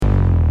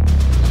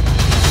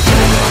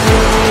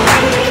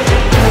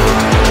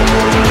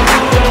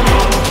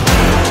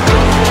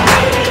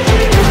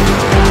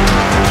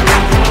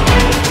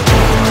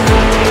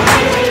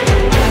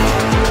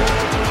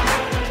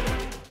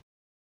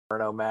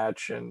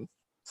match and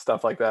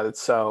stuff like that.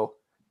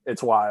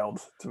 It's wild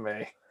to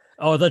me.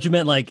 Oh, I thought you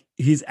meant like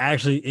he's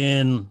actually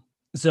in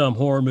some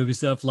horror movie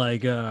stuff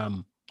like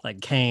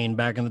Kane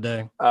back in the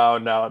day. Oh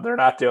no, they're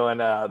not doing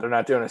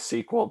a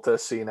sequel to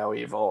See No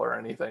Evil or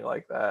anything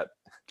like that.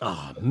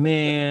 Oh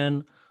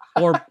man.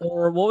 Or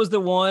what was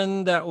the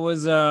one that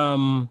was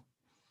the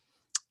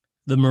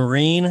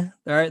Marine?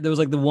 All right, there was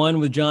like the one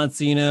with John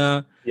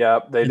Cena.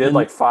 Yep, they did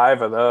like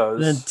 5 of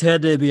those. Then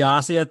Ted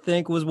DiBiase, I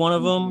think, was one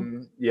of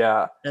them.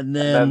 Yeah. And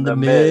then the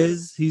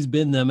Miz, he's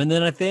been them. And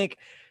then I think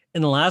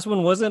in the last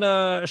one wasn't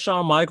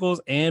Shawn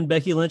Michaels and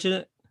Becky Lynch in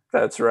it?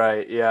 That's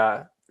right.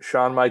 Yeah.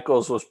 Shawn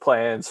Michaels was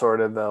playing sort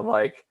of the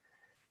like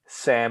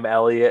Sam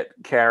Elliott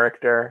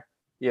character.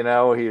 He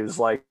was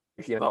like,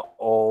 the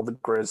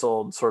old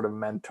grizzled sort of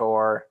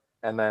mentor.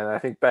 And then I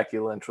think Becky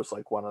Lynch was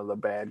like one of the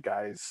bad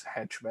guys'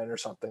 henchmen or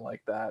something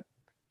like that.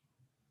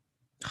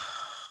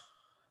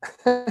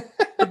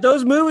 But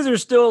those movies are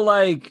still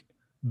like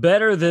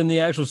better than the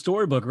actual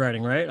storybook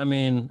writing, right? I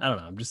mean, I don't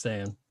know. I'm just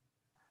saying.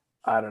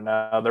 I don't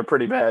know. They're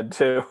pretty bad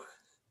too.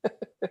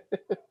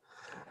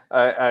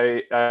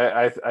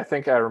 I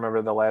think I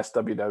remember the last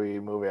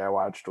WWE movie I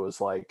watched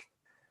was like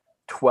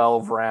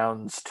 12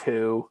 Rounds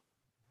 2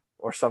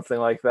 or something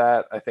like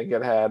that. I think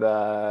it had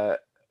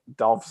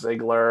Dolph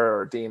Ziggler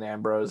or Dean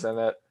Ambrose in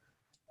it.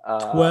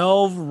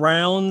 12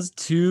 Rounds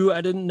 2?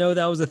 I didn't know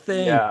that was a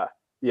thing.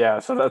 Yeah.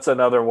 So that's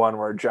another one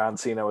where John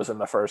Cena was in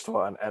the first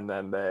one and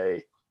then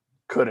they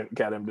couldn't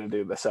get him to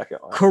do the second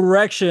one.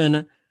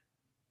 Correction.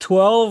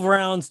 12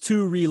 Rounds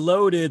 2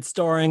 Reloaded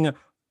starring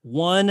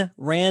one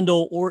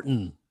Randall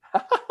Orton.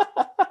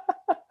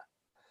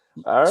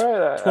 All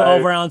right.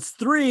 12 Rounds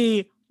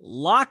 3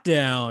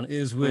 Lockdown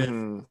is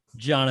with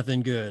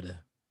Jonathan Good.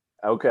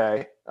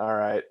 Okay. All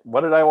right.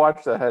 What did I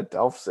watch that had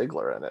Dolph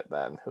Ziggler in it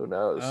then? Who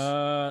knows?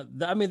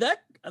 I mean, that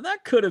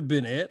could have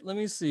been it. Let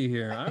me see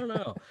here. I don't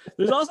know.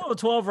 There's also a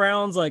 12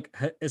 Rounds like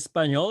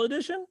Espanol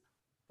edition.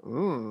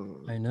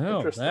 I know.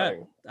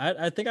 Interesting.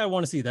 I think I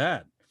want to see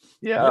that.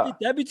 Yeah.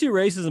 That'd be too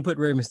racist and put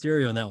Rey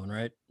Mysterio on that one,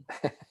 right?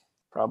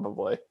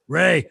 Probably.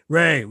 Ray,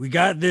 we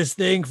got this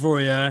thing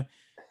for you.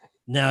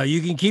 Now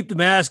you can keep the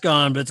mask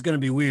on, but it's going to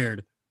be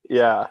weird.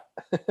 Yeah.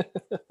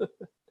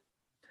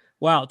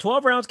 Wow.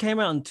 12 Rounds came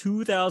out in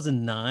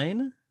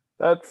 2009.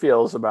 That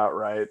feels about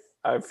right.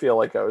 I feel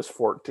like I was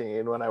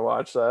 14 when I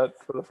watched that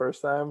for the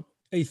first time.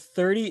 A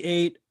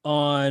 38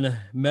 on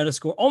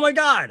Metascore. Oh my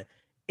God.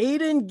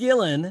 Aiden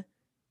Gillen,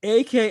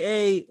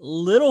 AKA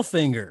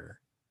Littlefinger,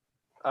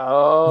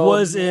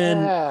 was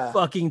in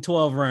fucking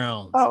 12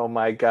 Rounds. Oh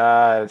my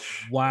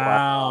gosh.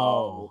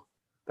 Wow.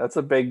 That's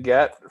a big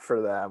get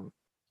for them.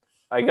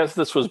 I guess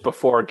this was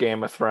before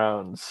Game of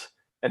Thrones,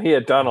 and he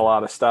had done a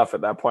lot of stuff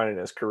at that point in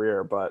his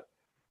career, but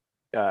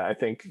I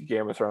think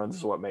Game of Thrones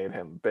is what made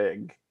him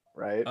big,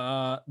 right?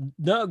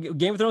 No,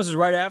 Game of Thrones is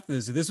right after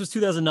this. This was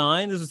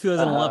 2009. This was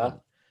 2011.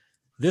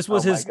 This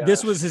was his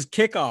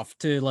kickoff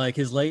to like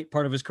his late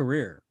part of his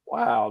career.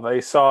 Wow.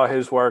 They saw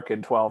his work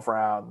in 12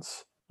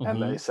 Rounds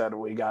and they said,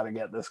 we got to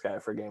get this guy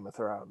for Game of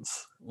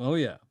Thrones. Oh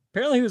yeah.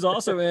 Apparently he was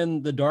also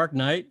in The Dark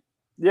Knight.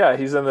 Yeah.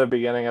 He's in the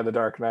beginning of The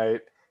Dark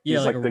Knight. Yeah.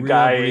 He's like the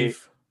guy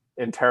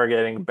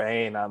interrogating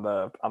Bane on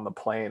the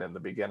plane in the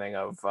beginning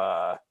of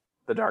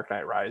The Dark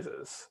Knight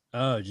Rises.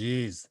 Oh,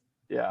 geez.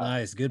 Yeah.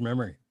 Nice. Good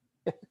memory.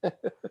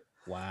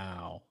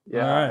 Wow.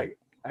 Yeah. All right.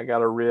 I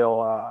got a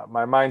real,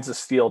 my mind's a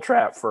steel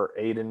trap for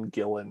Aiden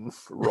Gillen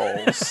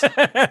roles.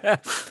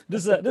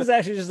 This is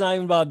actually just not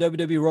even about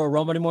WWE Royal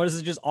Rumble anymore. This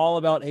is just all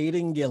about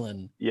Aiden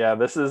Gillen. Yeah,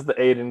 this is the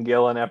Aiden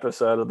Gillen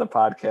episode of the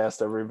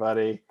podcast,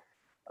 everybody.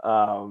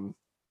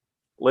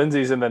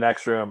 Lindsay's in the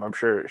next room. I'm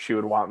sure she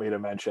would want me to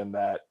mention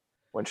that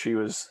when she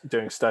was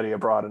doing study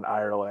abroad in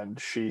Ireland,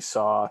 she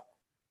saw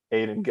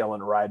Aiden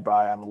Gillen ride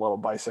by on a little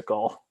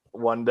bicycle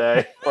one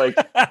day. Like,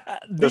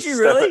 did you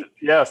really?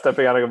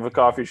 Stepping out of a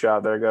coffee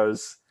shop. There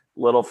goes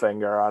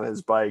Littlefinger on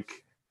his bike,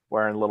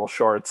 wearing little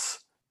shorts.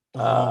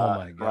 Oh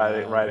my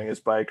God! Riding his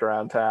bike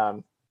around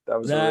town. That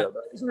was a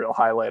real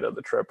highlight of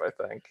the trip, I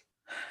think.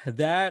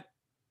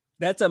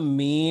 That's a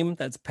meme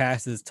that's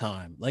past its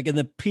time. Like in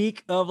the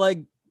peak of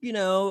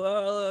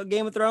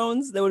Game of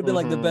Thrones, that would have been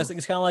like the best thing.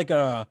 It's kind of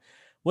like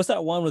what's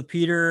that one with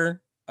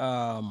Peter?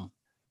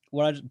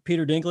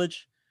 Peter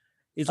Dinklage?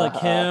 It's like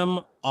him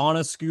on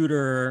a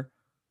scooter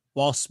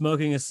while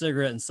smoking a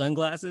cigarette and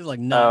sunglasses, like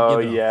not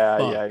giving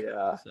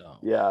a fuck.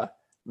 Yeah.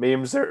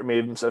 Memes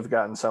have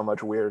gotten so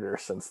much weirder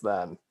since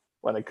then.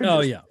 When it could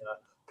just be a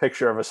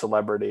picture of a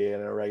celebrity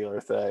in a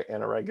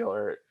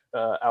regular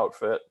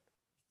outfit.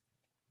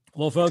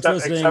 Well, folks,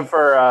 except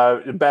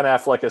for Ben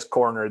Affleck has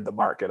cornered the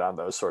market on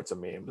those sorts of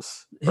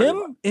memes.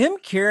 Him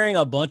carrying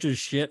a bunch of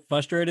shit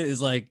frustrated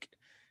is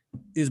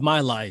my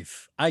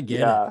life. I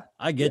get it.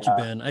 I get you,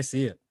 Ben. I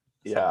see it.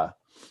 Yeah.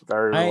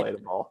 Very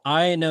relatable.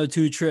 I ain't no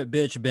 2-trip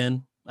bitch,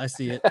 Ben. I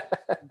see it.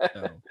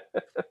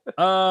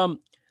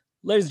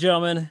 Ladies and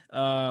gentlemen,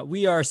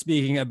 we are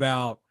speaking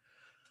about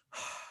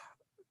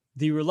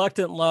the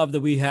reluctant love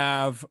that we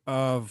have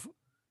of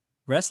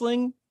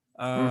wrestling.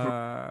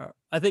 I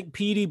think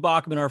PD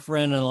Bachmann, our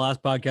friend, on the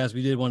last podcast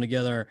we did one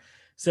together,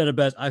 said it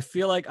best. I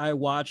feel like I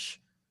watch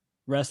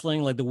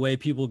wrestling like the way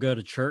people go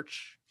to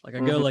church. Like I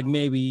go Mhm. like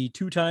maybe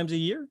 2 times a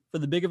year for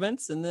the big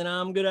events, and then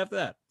I'm good after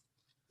that.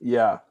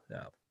 Yeah.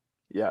 So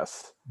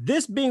Yes.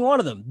 this being one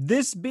of them.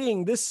 This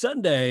being this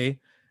Sunday,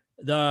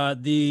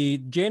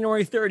 the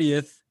January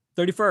 30th,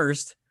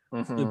 31st, the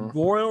Mhm.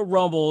 Royal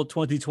Rumble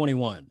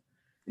 2021.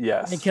 And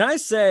Yes. can I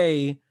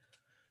say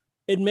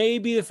it may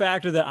be the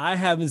factor that I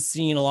haven't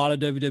seen a lot of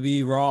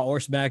WWE Raw or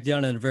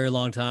SmackDown in a very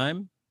long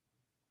time.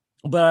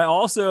 But I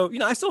also,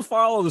 I still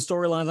follow the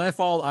storylines. I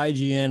follow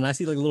IGN. And I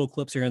see like little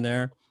clips here and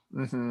there.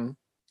 Mhm.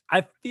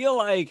 I feel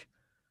like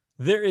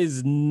there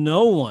is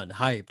no one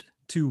hyped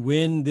to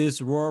win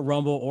this Royal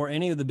Rumble or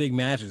any of the big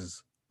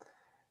matches.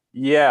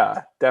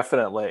 Yeah,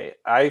 definitely.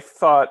 I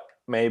thought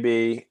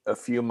maybe a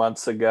few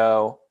months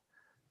ago,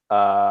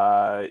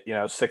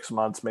 6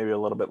 months, maybe a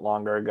little bit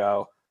longer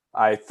ago,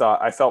 I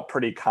felt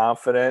pretty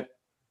confident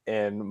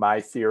in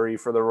my theory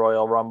for the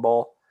Royal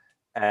Rumble,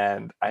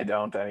 and I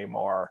don't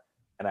anymore.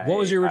 And What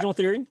was your original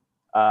theory?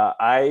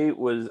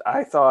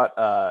 I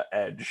thought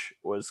Edge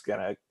was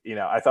gonna,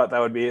 I thought that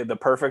would be the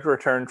perfect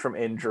return from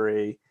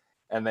injury,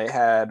 and they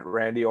had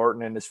Randy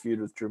Orton in his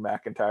feud with Drew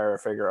McIntyre. I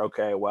figure,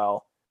 okay,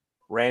 well,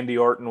 Randy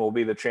Orton will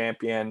be the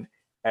champion.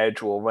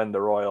 Edge will win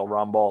the Royal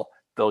Rumble.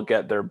 They'll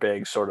get their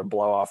big sort of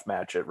blow off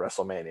match at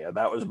WrestleMania.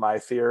 That was my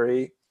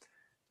theory.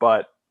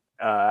 But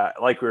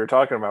like we were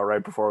talking about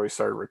right before we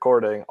started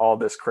recording, all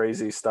this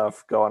crazy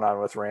stuff going on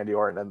with Randy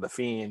Orton and The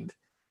Fiend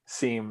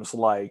seems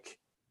like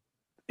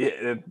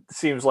it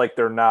seems like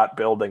they're not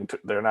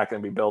they're not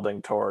going to be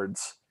building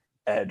towards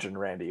Edge and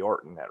Randy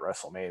Orton at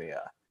WrestleMania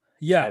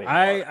Yeah,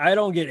 I anymore. I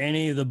don't get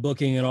any of the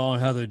booking at all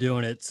and how they're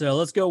doing it. So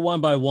let's go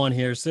one by one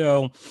here.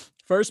 So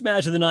first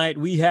match of the night,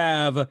 we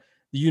have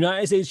the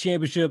United States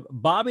Championship,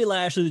 Bobby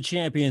Lashley, the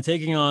champion,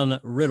 taking on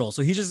Riddle.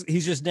 So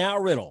he's just now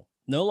Riddle,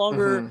 no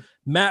longer Mm-hmm.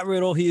 Matt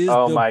Riddle. He is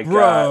Oh the my God.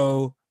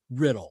 bro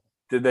Riddle.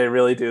 Did they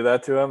really do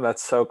that to him?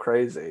 That's so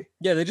crazy.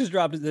 Yeah, they just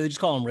dropped it. They just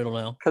call him Riddle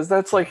now. Because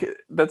So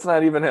that's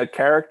not even a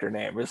character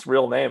name. His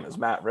real name is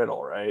Matt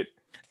Riddle, right?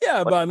 yeah,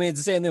 Like, but I mean it's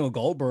the same thing with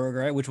Goldberg,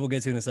 right? Which we'll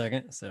get to in a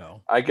second.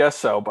 So I guess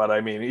so, but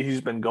I mean, he's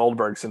been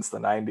Goldberg since the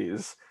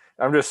 '90s.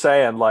 I'm just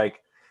saying,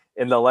 like,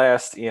 in the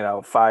last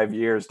 5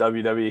 years,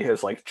 WWE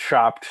has like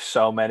chopped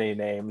so many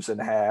names in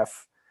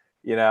half.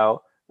 yeah.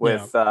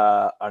 With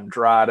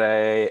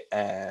Andrade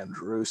and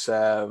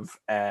Rusev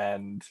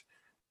and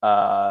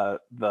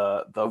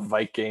the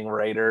Viking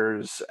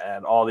Raiders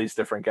and all these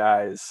different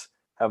guys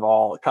have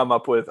all come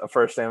up with a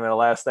first name and a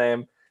last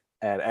name,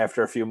 and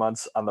after a few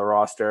months on the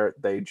roster,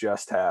 they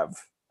just have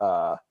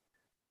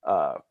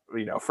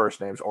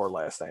first names or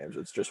last names.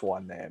 It's just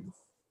one name.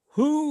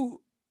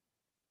 Who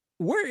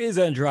where is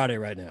Andrade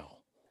right now?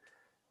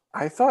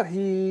 I thought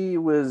he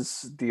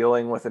was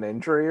dealing with an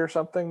injury or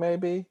something,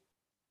 maybe.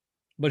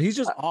 But he's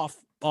just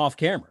off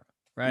camera,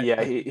 right? Yeah,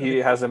 Like he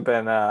hasn't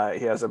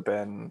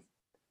been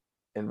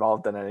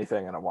involved in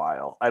anything in a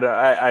while. I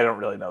don't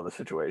really know the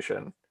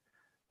situation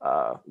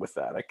with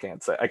that.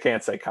 I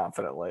can't say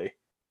confidently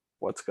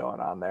what's going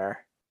on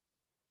there.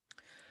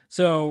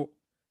 so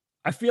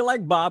I feel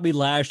like Bobby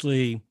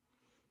Lashley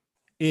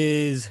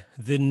is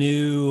the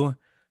new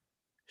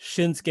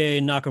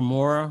Shinsuke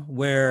Nakamura,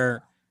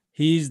 where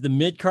he's the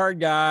mid card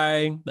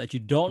guy that you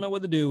don't know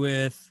what to do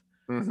with.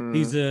 Mm-hmm.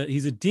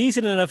 He's a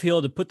decent enough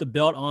heel to put the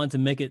belt on to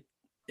make it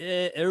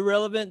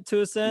irrelevant to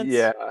a sense,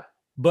 Yeah,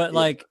 but yeah.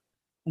 like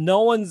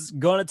no one's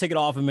gonna take it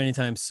off him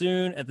anytime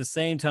soon. At the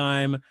same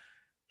time,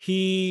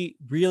 he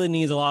really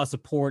needs a lot of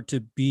support to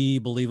be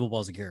believable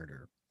as a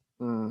character.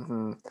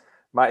 Mm-hmm.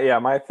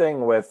 My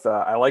thing with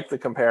I like the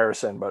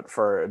comparison, but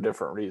for a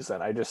different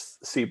reason. I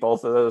just see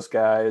both of those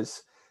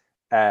guys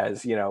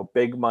as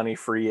big money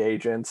free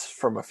agents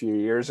from a few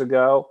years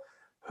ago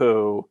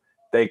who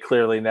they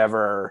clearly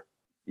never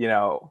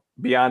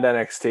beyond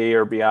NXT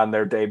or beyond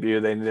their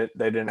debut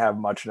they didn't have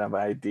much of an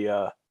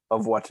idea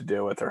of what to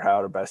do with or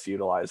how to best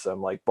utilize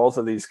them. Like both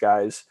of these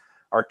guys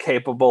are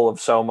capable of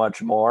so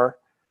much more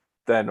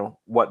than than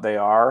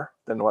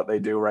what they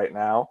do right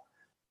now,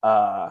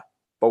 uh,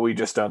 but we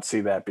just don't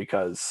see that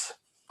because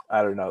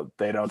I don't know,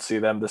 they don't see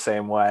them the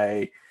same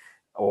way,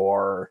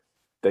 or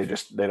they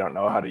don't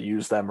know how to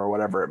use them or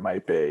whatever it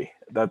might be.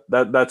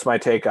 That's my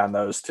take on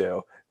those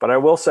two. But I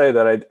will say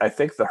that I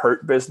think the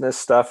Hurt Business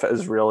stuff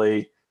has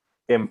really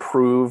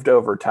improved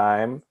over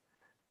time.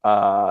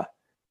 Uh,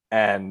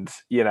 and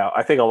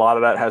I think a lot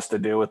of that has to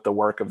do with the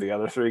work of the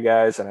other three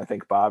guys. And I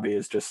think Bobby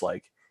is just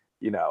like,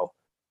 you know,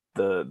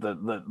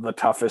 the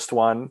toughest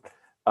one.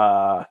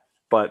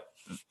 But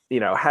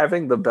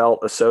having the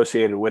belt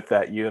associated with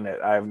that unit,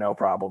 I have no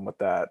problem with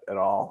that at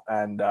all.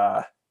 And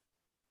I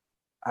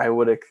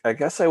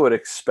guess I would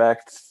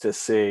expect to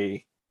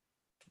see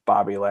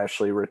Bobby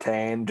Lashley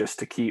retain just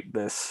to keep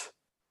this,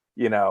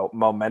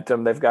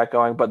 momentum they've got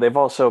going. But they've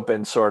also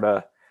been sort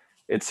of,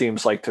 it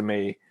seems like to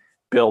me,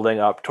 building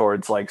up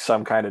towards like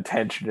some kind of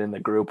tension in the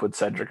group with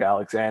Cedric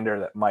Alexander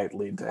that might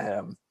lead to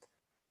him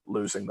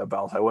losing the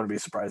belt. I wouldn't be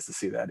surprised to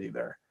see that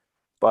either.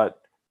 But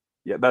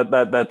yeah,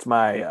 that's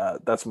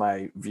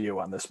my view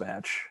on this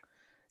match.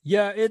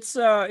 Yeah, it's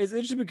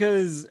interesting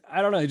because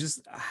I don't know,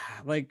 just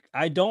like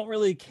I don't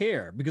really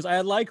care because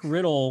I like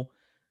Riddle,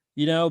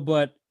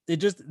 but it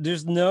just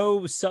there's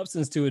no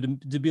substance to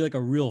it to be like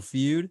a real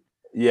feud.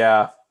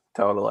 Yeah,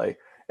 totally.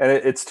 And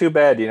it's too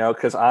bad,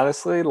 because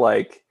honestly,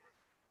 like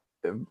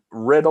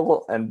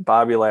Riddle and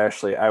Bobby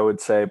Lashley, I would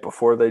say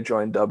before they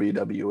joined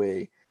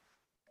WWE,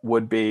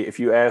 would be if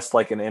you asked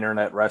like an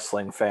internet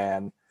wrestling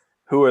fan,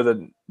 who are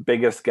the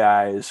biggest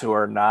guys who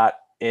are not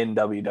in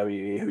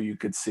WWE who you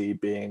could see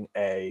being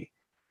a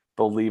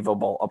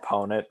believable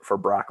opponent for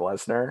Brock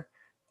Lesnar,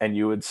 and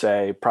you would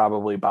say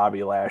probably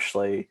Bobby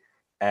Lashley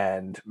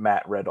and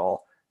Matt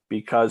Riddle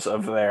because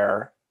of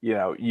their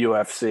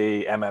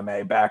UFC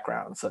MMA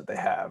backgrounds that they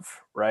have,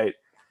 right?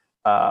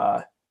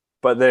 Uh,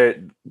 but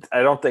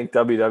I don't think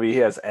WWE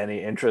has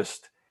any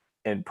interest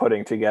in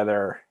putting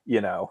together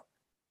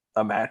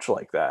a match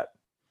like that,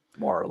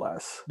 more or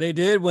less. They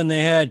did when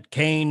they had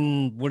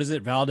Kane, what is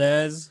it,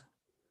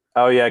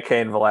 Oh yeah,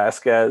 Cain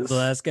Velasquez.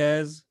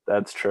 Velasquez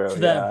That's true. for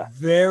that Yeah.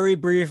 very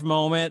brief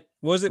moment.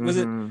 Was it was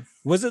it hmm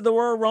was it the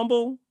Royal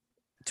Rumble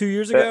 2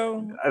 years That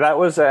ago? that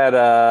was at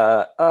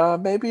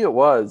maybe it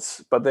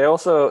was, but they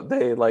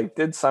like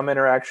did some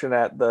interaction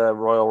at the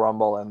Royal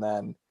Rumble, and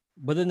then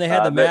But then they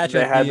had the they, match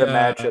they at had the the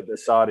match at the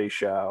Saudi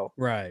show.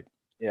 right.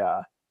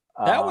 Yeah.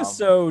 That was Um,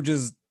 so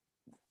just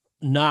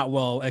not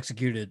well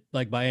executed,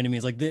 like by any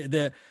means. Like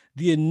the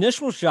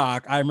initial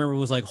shock I remember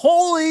was like,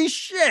 holy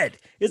shit!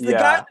 It's the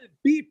guy yeah. that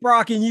beat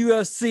Brock in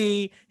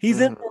UFC. He's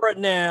in Mhm. for it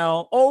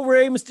now. Oh,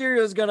 Rey Mysterio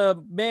is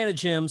gonna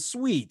manage him.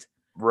 Sweet.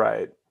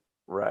 Right.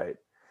 Right.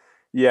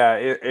 Yeah.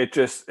 It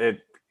just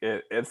it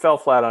fell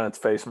flat on its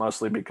face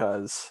mostly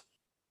because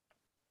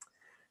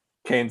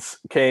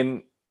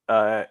Kane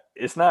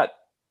is not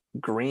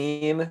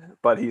green,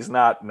 but he's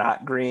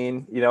not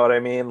green. You know what I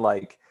mean?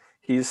 Like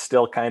he's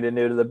still kind of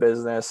new to the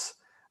business.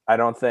 I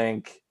don't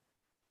think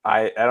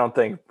I don't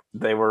think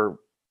they were.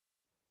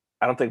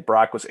 I don't think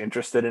Brock was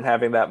interested in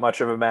having that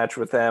much of a match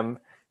with him.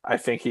 I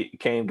think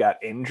Kane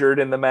got injured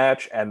in the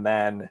match, and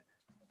then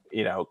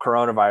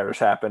coronavirus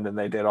happened, and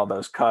they did all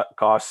those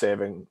cost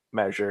saving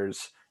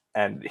measures,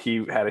 and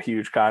he had a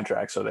huge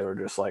contract, so they were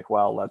just like,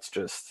 well, let's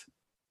just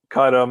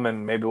cut him,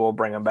 and maybe we'll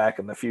bring him back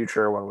in the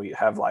future when we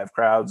have live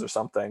crowds or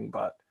something.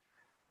 But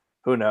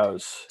who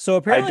knows? So I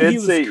apparently he did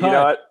was see. You know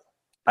cut. what?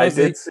 I I was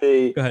like, did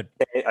see. go ahead.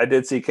 I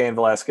did see Cain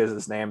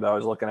Velasquez's name though. I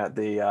was looking at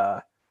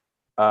the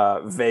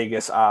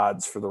Vegas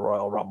odds for the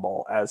Royal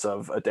Rumble as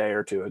of a day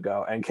or two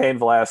ago, and Cain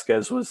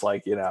Velasquez was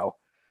like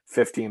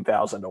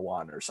 15,000 to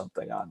 1 or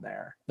something on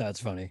there. That's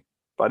funny.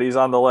 But he's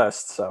on the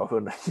list, so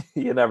who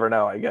you never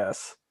know, I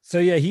guess. So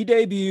yeah, he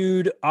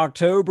debuted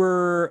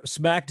October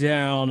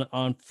SmackDown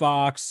on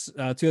Fox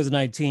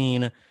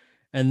 2019,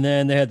 and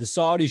then they had the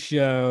Saudi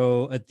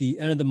show at the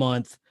end of the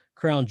month,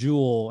 Crown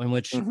Jewel, in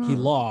which he Mm-hmm.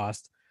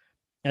 lost.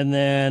 And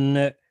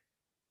then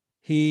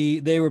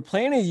they were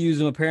planning to use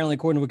him apparently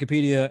according to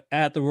Wikipedia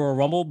at the Royal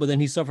Rumble, but then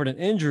he suffered an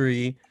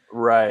injury.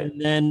 Right. And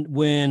then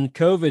when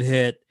COVID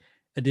hit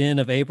at the end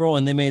of April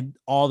and they made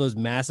all those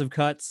massive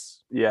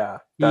cuts, Yeah,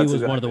 he that's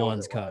was one of the exactly what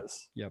ones it cut.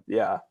 was. Yep.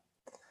 Yeah.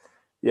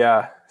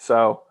 Yeah.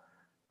 So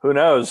who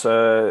knows?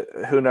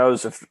 Who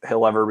knows if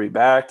he'll ever be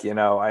back? I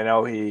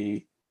know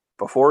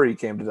before he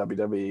came to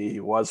WWE, he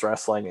was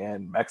wrestling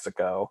in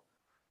Mexico,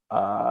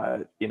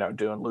 doing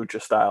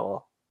lucha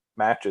style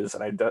matches,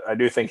 and I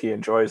do think he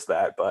enjoys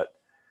that. But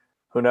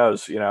who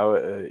knows?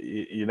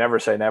 You never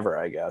say never,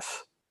 I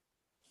guess.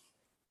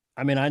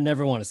 I mean, I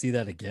never want to see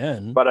that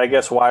again. But I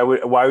guess why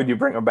would you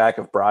bring him back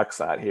if Brock's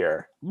not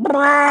here?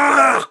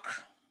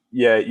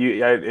 Yeah,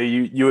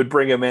 you would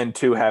bring him in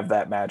to have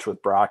that match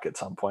with Brock at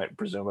some point,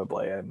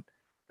 presumably. And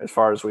as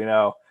far as we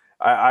know,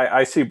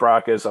 I see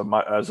Brock as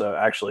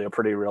actually a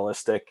pretty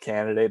realistic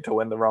candidate to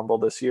win the Rumble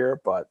this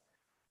year. But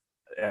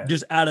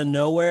Just out of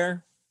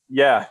nowhere.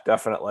 yeah,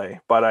 definitely.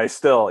 But I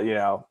still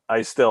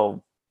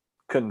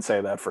couldn't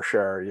say that for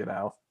sure.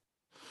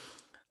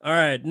 All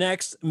right,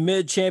 next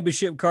mid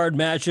championship card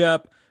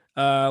matchup.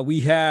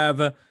 We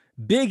have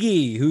Big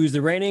E, who's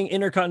the reigning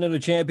Intercontinental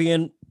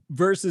Champion,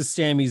 versus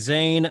Sami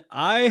Zayn.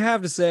 I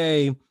have to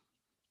say,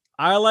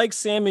 I like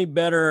Sami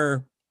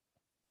better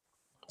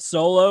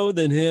solo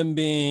than him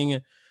being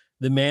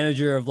the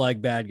manager of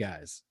like bad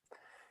guys.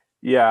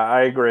 Yeah,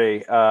 I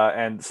agree.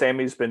 And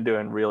Sammy's been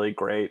doing really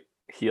great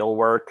heel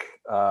work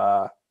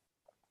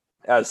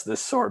as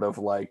this sort of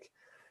like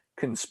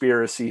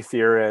conspiracy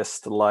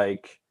theorist,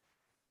 like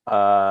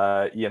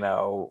I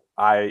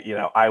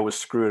was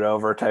screwed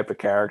over type of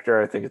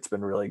character. I think it's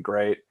been really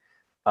great.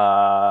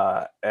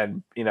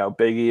 And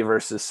Big E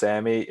versus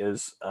Sammy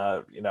is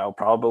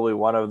probably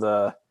one of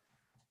the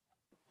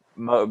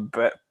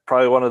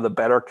probably one of the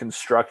better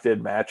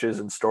constructed matches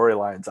and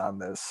storylines on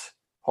this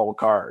whole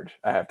card,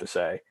 I have to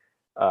say.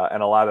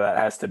 And a lot of that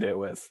has to do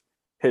with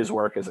his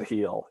work as a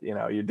heel.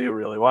 You do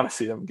really want to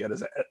see him get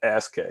his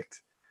ass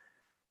kicked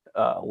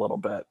a little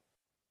bit.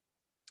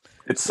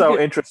 It's so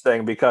Okay.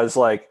 interesting because,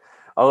 like,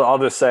 I'll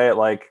just say it,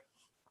 like,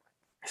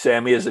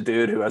 Sammy is a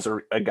dude who has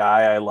a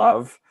guy I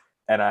love,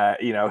 and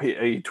he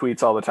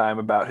tweets all the time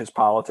about his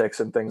politics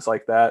and things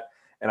like that.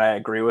 and I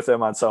agree with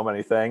him on so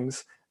many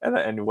things.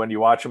 And when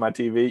you watch him on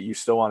TV, you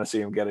still want to see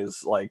him get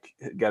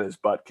his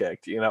butt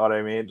kicked. You know what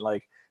I mean?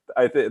 Like,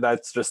 I think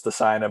that's just the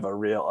sign of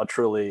a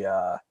truly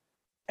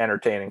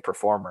entertaining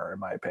performer, in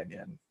my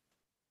opinion.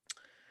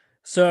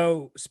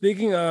 So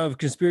speaking of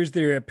conspiracy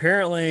theory,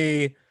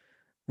 apparently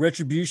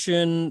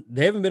Retribution,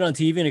 they haven't been on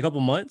TV in a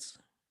couple months.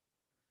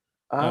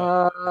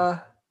 Uh,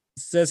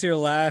 Says here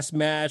last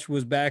match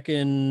was back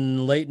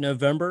in late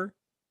November.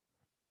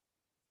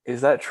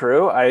 is that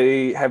true?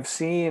 I have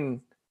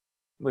seen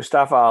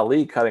Mustafa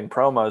Ali cutting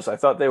promos. I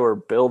thought they were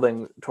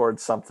building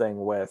towards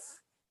something with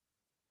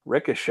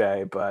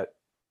Ricochet, but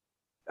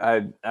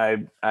I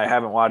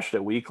haven't watched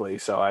it weekly,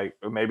 so I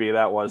maybe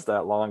that was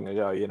that long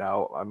ago. You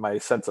know, my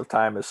sense of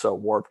time is so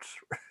warped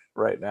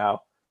right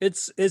now.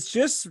 It's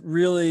just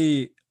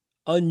really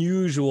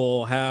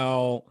unusual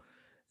how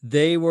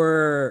they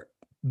were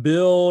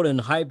billed and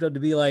hyped up to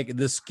be like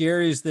the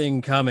scariest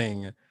thing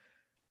coming,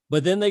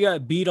 but then they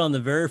got beat on the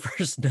very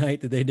first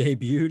night that they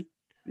debuted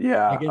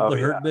Yeah. against Oh the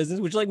yeah. Hurt Business,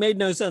 which like made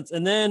no sense.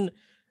 And then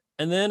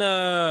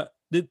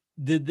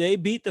did they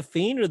beat the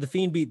Fiend or the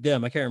Fiend beat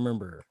them? I can't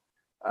remember.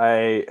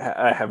 I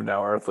have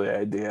no earthly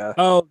idea.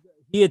 Oh,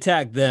 he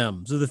attacked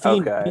them, so the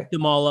Fiend Okay. beat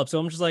them all up. So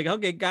I'm just like,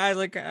 okay, guys,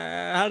 like,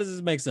 how does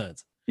this make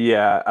sense?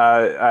 Yeah.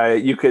 I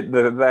you could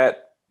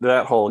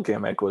that whole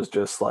gimmick was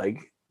just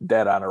like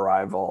dead on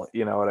arrival.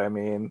 You know what I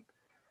mean?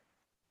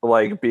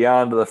 Like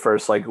beyond the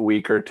first like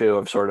week or two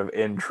of sort of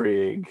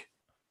intrigue,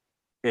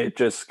 it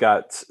just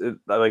got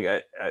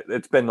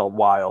it's been a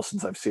while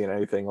since I've seen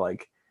anything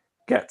like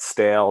get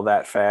stale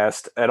that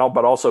fast and all,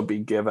 but also be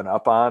given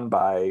up on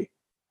by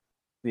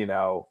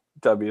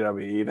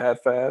WWE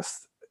that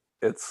fast.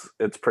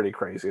 It's pretty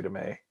crazy to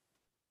me.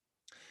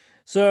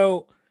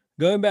 So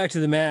going back to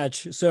the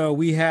match, so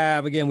we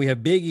have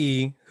Big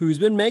E, who's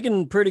been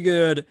making pretty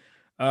good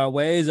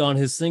waves on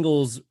his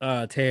singles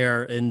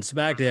tear in Mhm.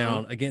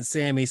 SmackDown against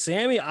Sammy.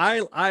 Sammy, I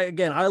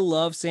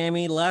love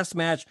Sammy. Last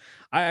match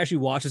I actually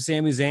watched with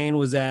Sami Zayn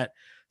was that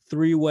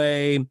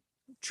three-way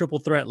triple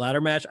threat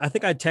ladder match. I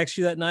think I texted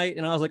you that night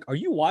and I was like, "Are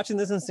you watching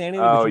this insanity?"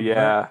 But Oh you weren't.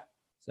 yeah,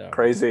 So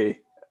crazy,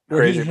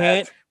 where he crazy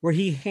hand match. where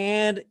he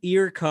hand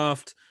ear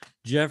cuffed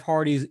Jeff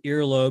Hardy's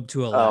earlobe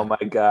to a Oh ladder.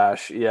 my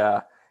gosh,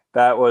 yeah,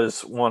 that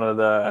was one of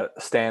the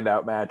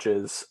standout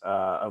matches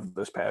of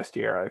this past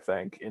year, I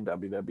think, in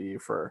WWE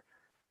for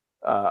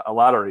a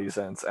lot of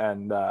reasons,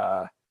 and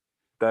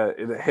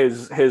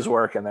his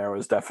work in there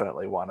was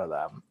definitely one of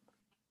them.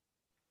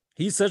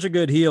 He's such a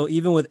good heel,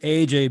 even with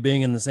AJ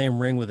being in the same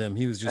ring with him.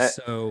 He was And, just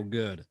so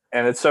good.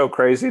 and it's so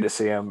crazy to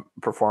see him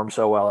perform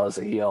so well as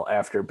a heel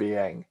after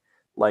being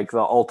like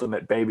the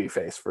ultimate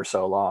babyface for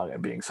so long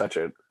and being such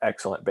an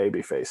excellent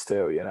babyface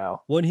too. You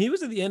know? When he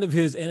was at the end of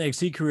his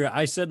NXT career,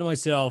 I said to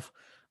myself,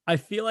 I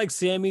feel like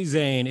Sami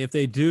Zayn, if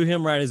they do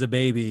him right as a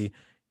baby,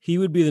 he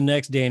would be the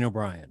next Daniel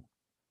Bryan.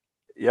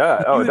 Yeah.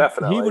 He Oh, would he would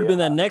definitely. have been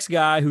that next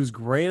guy who's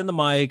great on the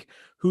mic,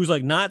 who's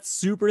like not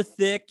super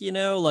thick, like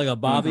a Yeah.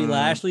 Bobby Hmm.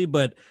 Lashley,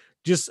 but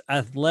just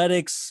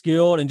athletic,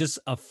 skilled, and just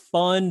a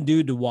fun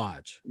dude to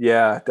watch.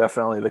 Yeah,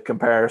 definitely. The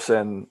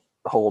comparison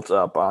holds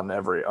up on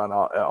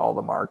all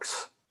the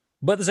marks.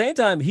 But at the same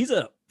time, he's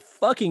a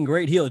fucking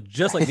great heel,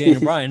 just like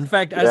Daniel Bryan. In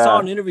fact, I saw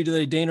Yeah. an interview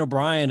today. Daniel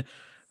Bryan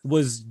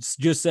was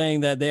just saying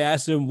that they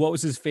asked him what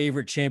was his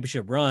favorite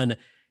championship run,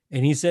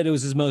 and he said it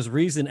was his most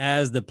recent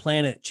as the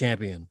Planet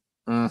Champion.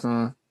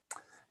 Hmm.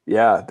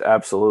 Yeah,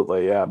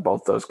 absolutely. Yeah,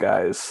 both those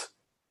guys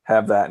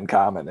have that in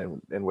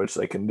common, in which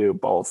they can do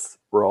both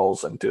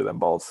roles and do them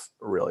both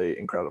really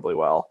incredibly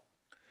well.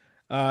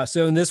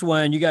 So in this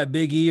one, you got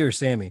Big E or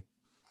Sammy.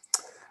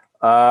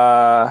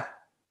 Uh,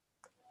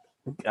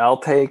 I'll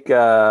take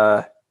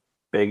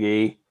Big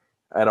E.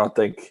 I don't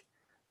think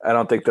I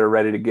don't think they're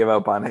ready to give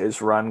up on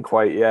his run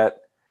quite yet.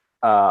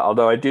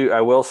 Although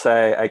I will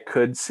say I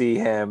could see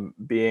him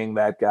being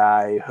that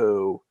guy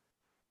who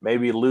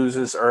maybe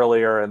loses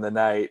earlier in the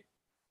night,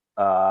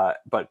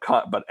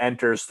 but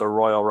enters the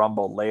Royal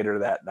Rumble later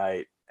that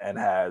night and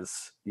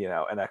has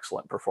an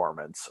excellent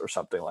performance or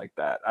something like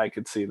that. I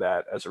could see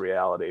that as a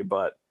reality,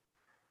 but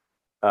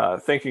uh,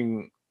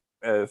 thinking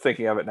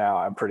thinking of it now,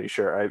 I'm pretty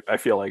sure I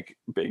feel like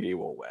Big E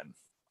will win.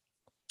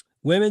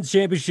 Women's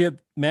Championship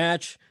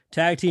match,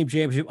 Tag Team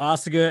Championship,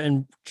 Asuka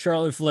and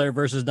Charlotte Flair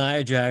versus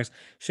Nia Jax,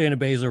 Shayna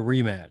Baszler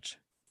rematch.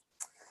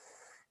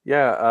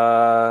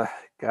 Yeah,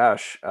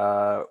 gosh,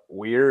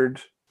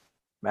 weird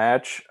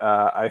match.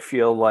 I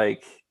feel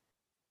like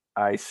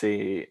I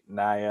see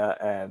Nia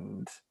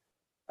and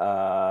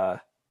uh,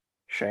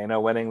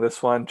 Shayna winning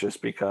this one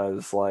just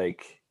because,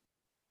 like,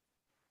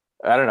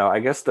 I don't know. I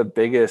guess the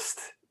biggest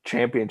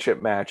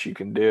championship match you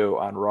can do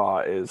on Raw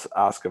is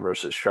Asuka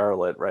versus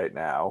Charlotte right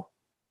now.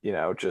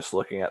 Just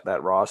looking at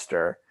that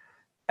roster,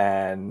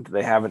 and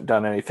they haven't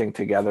done anything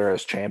together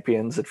as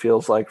champions, it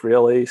feels like,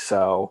 really.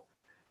 So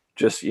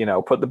just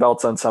put the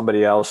belts on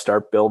somebody else,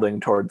 start building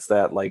towards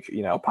that, like,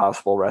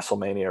 possible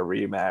WrestleMania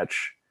rematch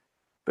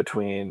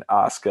between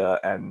Asuka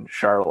and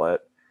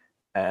Charlotte,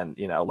 and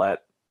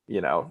let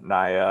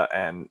Nia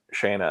and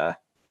Shayna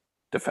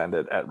defend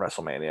it at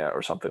WrestleMania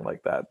or something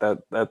like that.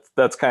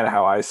 That's kind of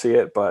how I see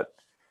it, but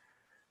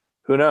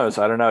who knows?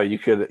 I don't know. You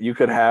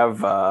could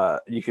have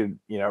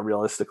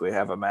realistically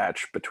have a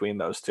match between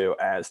those two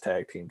as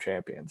tag team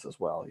champions as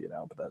well,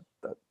 but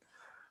that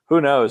who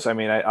knows? I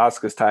mean,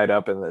 Asuka's tied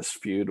up in this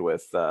feud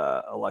with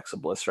Alexa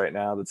Bliss right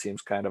now. That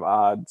seems kind of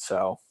odd.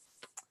 So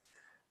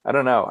I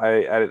don't know.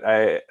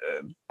 I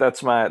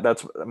that's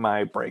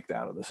my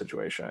breakdown of the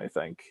situation, I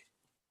think.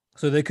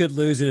 So they could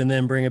lose it and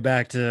then bring it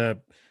back to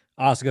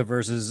Asuka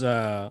versus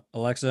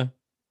Alexa.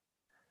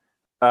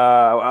 Or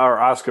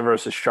Asuka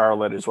versus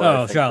Charlotte is what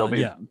I think Charlotte,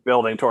 they'll be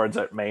building towards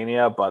at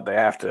Mania, but they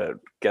have to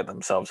get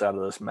themselves out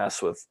of this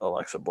mess with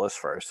Alexa Bliss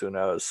first. Who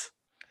knows?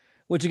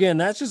 Which again,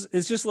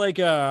 it's just like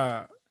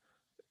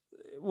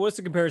what's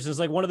the comparison? It's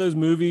like one of those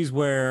movies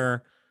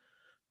where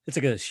it's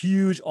like a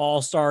huge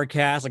all-star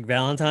cast like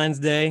Valentine's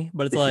Day,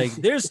 but it's like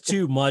there's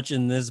too much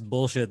in this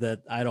bullshit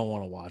that I don't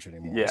want to watch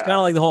anymore. Yeah. It's kind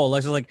of like the whole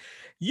Alexa, like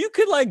you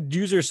could like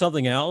use her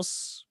something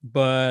else,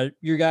 but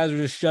you guys are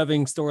just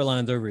shoving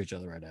storylines over each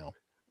other right now.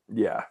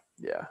 Yeah,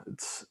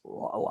 it's a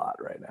lot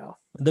right now.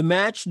 The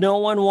match no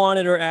one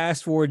wanted or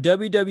asked for,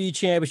 WWE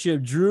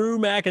Championship, Drew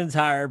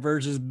McIntyre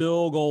versus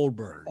Bill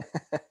Goldberg.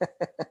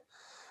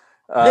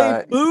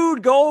 They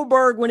booed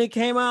Goldberg when he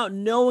came out,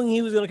 knowing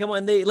he was going to come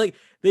on.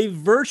 They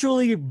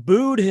virtually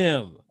booed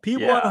him.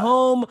 People at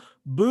home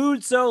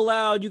booed so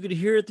loud you could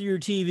hear it through your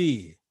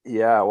TV.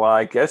 Yeah, well,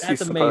 I guess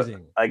that's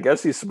amazing. I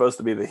guess he's supposed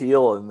to be the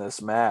heel in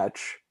this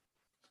match,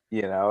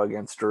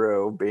 against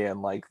Drew,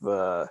 being like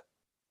the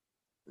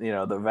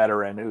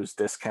veteran who's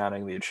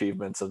discounting the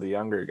achievements of the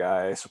younger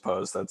guy. I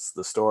suppose that's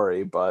the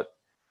story, but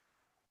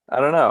I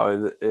don't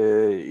know.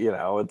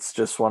 It's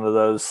just one of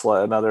those,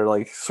 another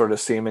like sort of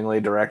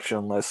seemingly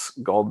directionless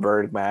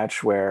Goldberg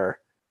match where,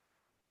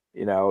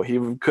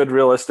 he could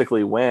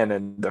realistically win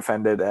and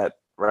defend it at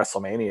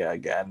WrestleMania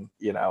again.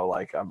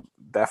 Like I'm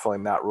definitely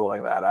not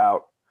ruling that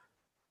out.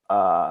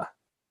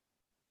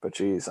 But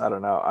geez, I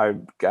don't know.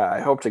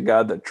 I hope to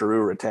God that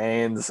Drew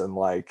retains and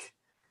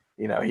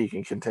he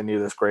can continue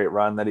this great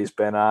run that he's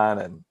been on,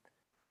 and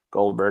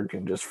Goldberg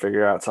can just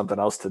figure out something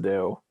else to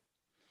do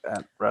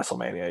at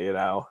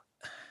WrestleMania,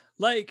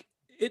 Like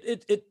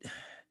it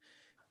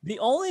the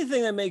only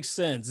thing that makes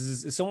sense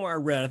is somewhere I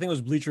read, I think it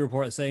was Bleacher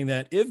Report, saying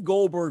that if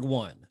Goldberg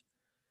won,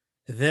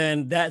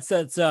 then that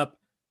sets up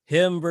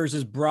him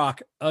versus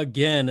Brock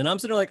again. And I'm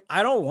sitting like,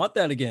 I don't want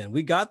that again.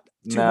 We got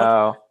too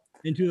much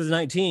in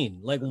 2019.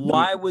 Like,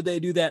 why would they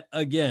do that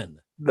again?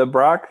 The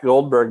Brock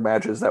Goldberg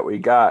matches that we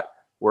got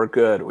were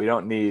good. We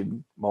don't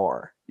need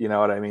more. You know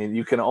what I mean?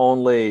 It can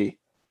only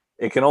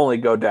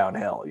go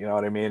downhill. You know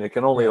what I mean? It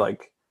can only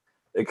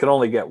it can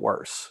only get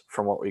worse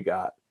from what we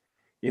got.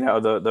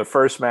 The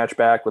first match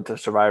back with the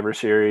Survivor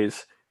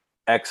Series,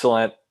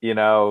 excellent,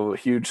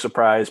 huge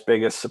surprise,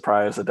 biggest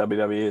surprise that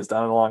WWE has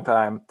done in a long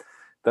time.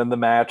 Then the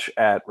match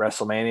at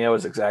WrestleMania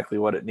was exactly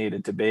what it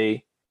needed to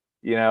be,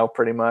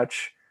 pretty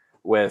much,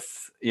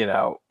 with,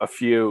 a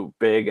few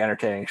big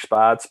entertaining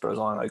spots, but it was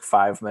only like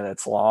 5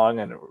 minutes long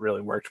and it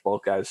really worked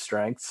both guys'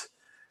 strengths.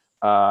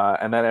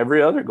 And then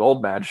every other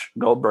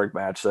Goldberg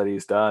match that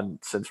he's done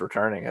since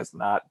returning has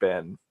not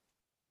been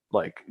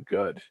like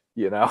good,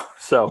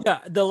 So yeah,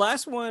 the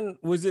last one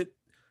was it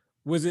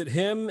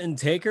him and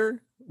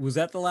Taker? Was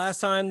that the last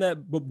time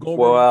that Goldberg?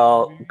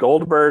 Well,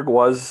 Goldberg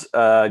was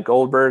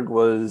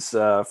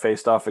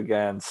faced off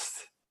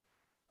against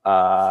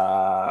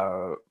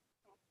Braun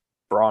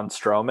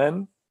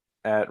Strowman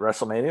at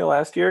WrestleMania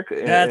last year.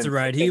 That's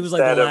right. He was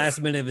like the last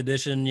minute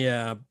addition.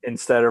 Yeah.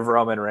 Instead of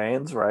Roman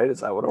Reigns, right?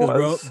 Is that what it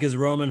was? Because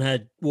Roman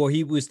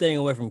he was staying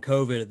away from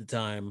COVID at the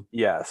time.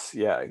 Yes.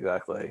 Yeah,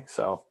 exactly.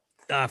 So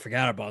I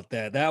forgot about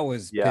that. That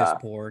was piss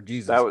poor.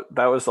 Jesus.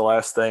 That was the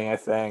last thing, I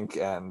think.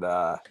 And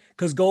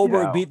because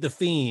Goldberg beat the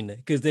Fiend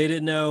because they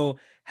didn't know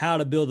how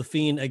to build the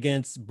Fiend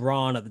against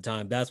Braun at the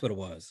time. That's what it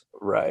was.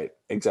 Right.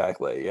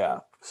 Exactly. Yeah.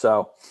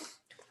 So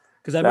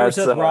because I remember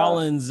Seth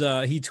Rollins,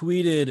 he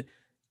tweeted,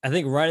 I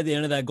think right at the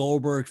end of that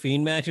Goldberg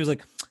Fiend match, he was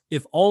like,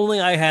 if only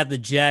I had the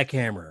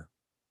jackhammer.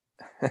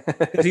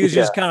 Because he was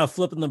just kind of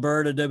flipping the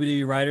bird at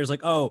WWE writers,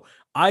 like, oh,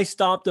 I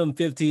stopped him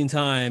 15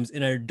 times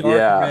in a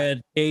dark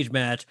red cage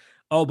match.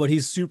 Oh, but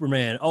he's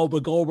Superman. Oh,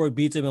 but Goldberg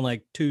beats him in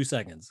like 2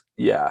 seconds.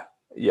 Yeah,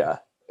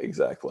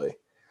 exactly.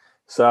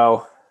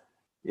 So,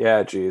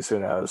 yeah, geez, who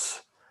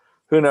knows?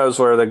 Who knows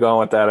where they're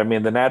going with that? I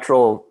mean, the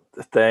natural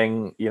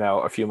thing,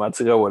 a few months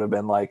ago would have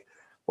been like,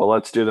 well,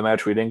 let's do the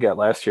match we didn't get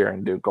last year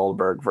and do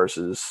Goldberg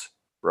versus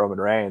Roman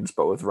Reigns.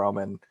 But with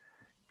Roman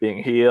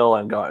being heel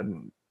and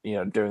going,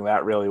 doing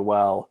that really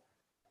well,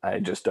 I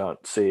just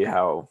don't see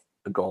how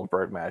the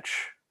Goldberg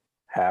match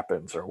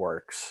happens or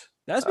works.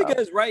 That's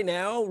because right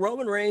now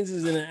Roman Reigns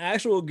is in an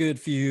actual good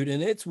feud,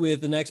 and it's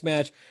with the next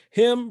match,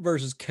 him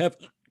versus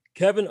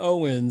Kevin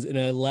Owens in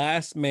a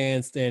last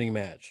man standing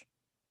match.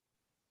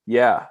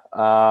 Yeah.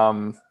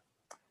 I've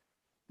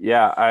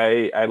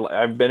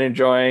been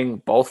enjoying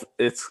both.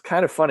 It's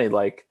kind of funny.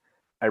 Like,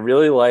 I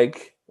really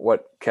like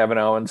what Kevin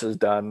Owens has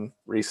done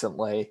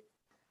recently.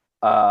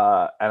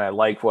 And I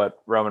like what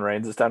Roman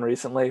Reigns has done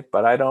recently,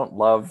 but I don't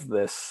love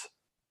this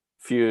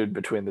feud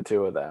between the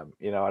two of them.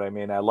 You know what I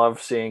mean? I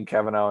love seeing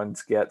Kevin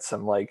Owens get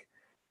some like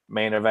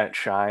main event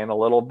shine a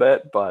little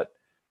bit, but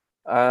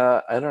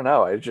I don't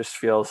know. It just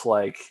feels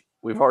like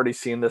we've already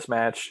seen this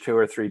match 2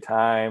 or 3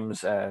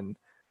 times, and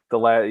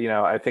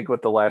I think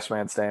with the last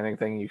man standing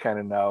thing, you kind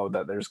of know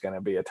that there's going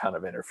to be a ton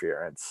of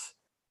interference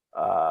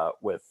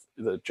with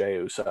the Jey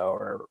Uso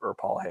or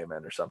Paul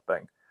Heyman or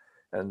something,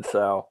 and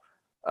so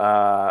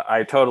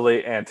I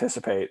totally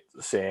anticipate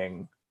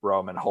seeing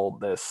Roman hold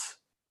this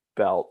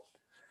belt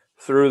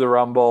through the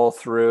Rumble,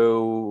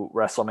 through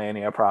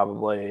WrestleMania,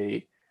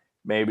 probably.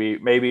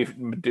 Maybe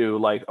do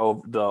like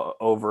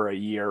over a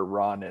year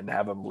run and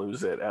have him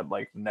lose it at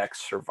like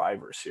next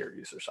Survivor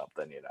Series or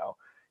something.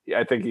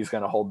 I think he's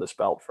going to hold this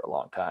belt for a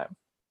long time.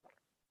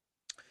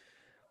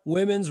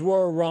 Women's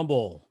Royal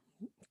Rumble.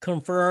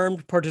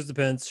 Confirmed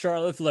participants: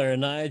 Charlotte Flair,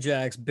 Nia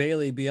Jax,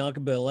 Bayley,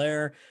 Bianca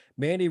Belair,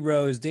 Mandy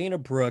Rose, Dana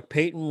Brooke,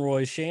 Peyton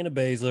Royce, Shayna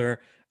Baszler,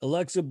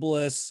 Alexa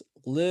Bliss,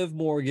 Liv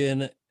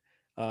Morgan,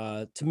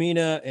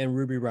 Tamina, and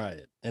Ruby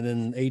Riott. And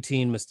then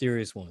 18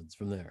 mysterious ones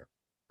from there.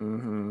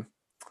 Mm-hmm.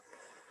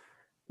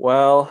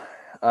 Well,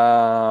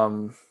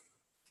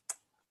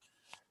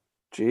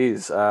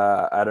 geez,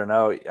 I don't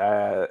know.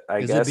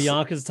 I guess it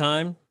Bianca's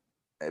time?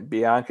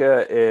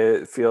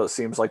 Bianca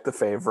seems like the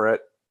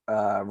favorite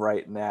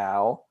right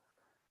now,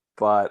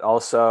 but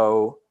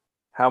also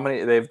how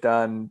many they've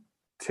done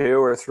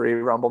 2 or 3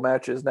 Rumble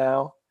matches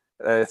now,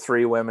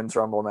 3 women's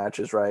Rumble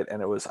matches, right?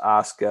 And it was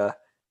Asuka,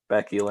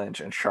 Becky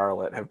Lynch, and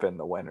Charlotte have been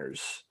the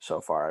winners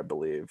so far, I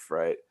believe,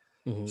 right?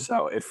 Mm-hmm.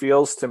 So it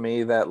feels to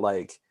me that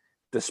like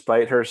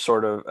despite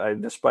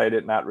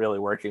it not really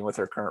working with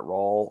her current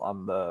role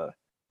on the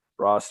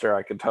roster,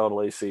 I could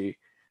totally see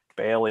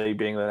Bayley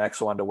being the next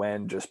one to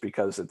win, just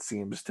because it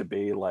seems to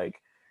be like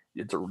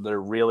they're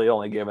really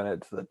only giving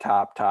it to the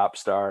top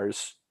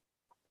stars.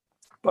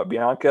 But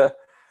Bianca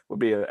would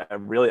be a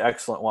really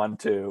excellent one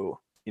to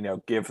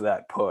give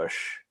that push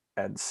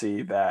and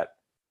see that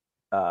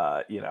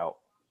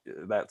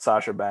that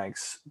Sasha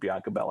Banks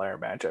Bianca Belair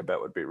match. I bet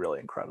would be really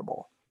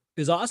incredible.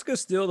 Is Asuka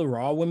still the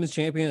Raw Women's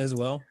Champion as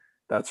well?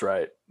 That's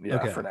right. Yeah,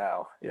 okay. For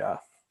now. Yeah.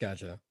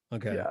 Gotcha.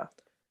 Okay.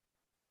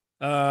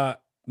 Yeah.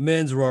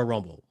 Men's Royal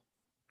Rumble.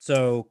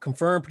 So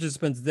confirmed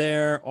participants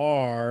there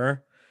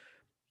are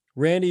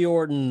Randy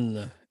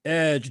Orton,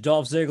 Edge,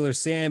 Dolph Ziggler,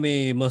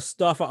 Sammy,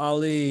 Mustafa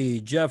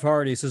Ali, Jeff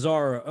Hardy,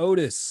 Cesaro,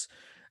 Otis,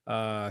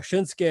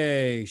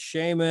 Shinsuke,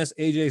 Sheamus,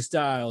 AJ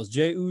Styles,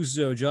 Jey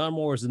Uso, John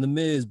Morrison, The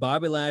Miz,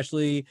 Bobby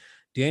Lashley,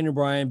 Daniel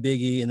Bryan,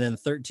 Big E, and then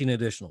 13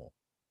 additional.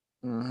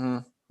 Mm-hmm.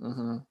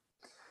 Mm-hmm.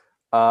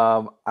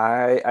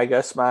 I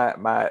guess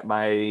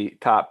my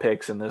top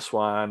picks in this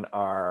one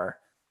are,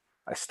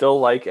 I still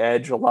like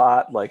Edge a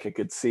lot. Like I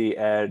could see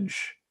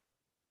Edge,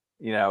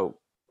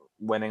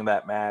 winning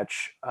that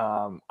match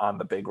on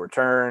the big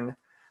return.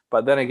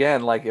 But then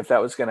again, like if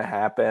that was going to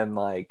happen,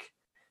 like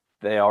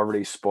they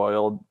already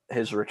spoiled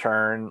his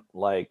return.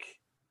 Like,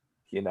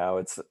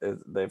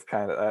 they've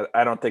kind of,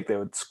 I don't think they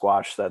would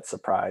squash that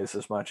surprise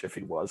as much if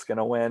he was going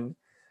to win.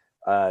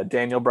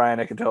 Daniel Bryan,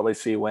 I could totally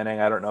see winning.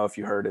 I don't know if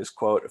you heard his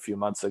quote a few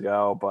months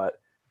ago, but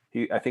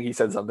I think he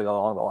said something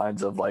along the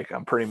lines of like,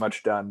 I'm pretty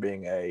much done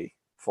being a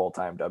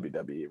full-time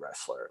WWE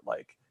wrestler.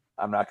 Like,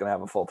 I'm not going to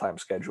have a full-time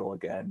schedule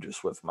again,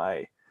 just with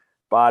my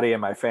body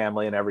and my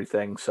family and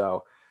everything.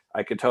 So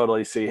I could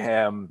totally see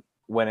him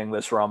winning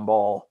this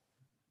Rumble,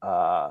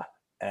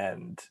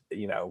 and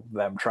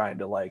them trying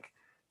to like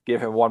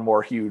give him one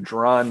more huge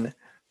run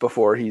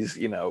before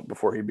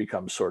before he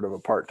becomes sort of a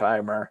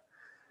part-timer.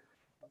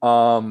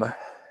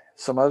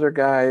 Some other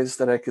guys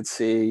that I could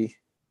see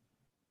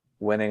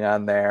winning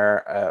on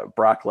there,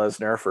 Brock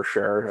Lesnar for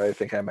sure. I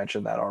think I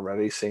mentioned that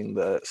already. Seeing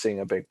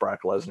a big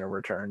Brock Lesnar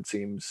return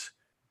seems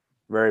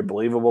very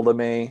believable to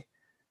me.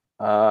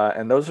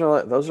 And those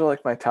are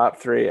like my top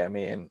 3. I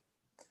mean,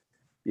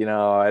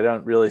 I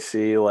don't really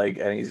see like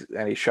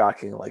any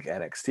shocking like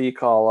NXT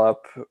call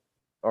up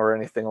or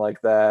anything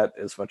like that,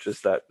 as much as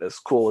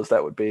cool as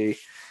that would be.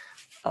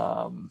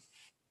 You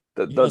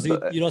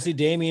don't see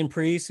Damian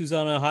Priest, who's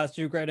on a hot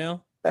streak right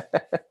now?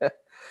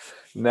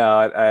 No,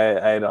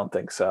 I don't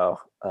think so.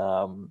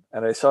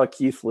 And I saw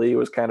Keith Lee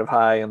was kind of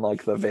high in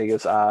like the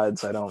Vegas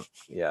odds.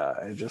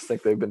 I just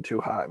think they've been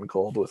too hot and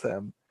cold with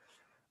him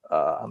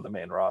on the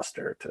main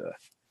roster to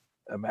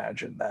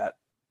imagine that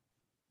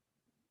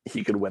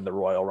he could win the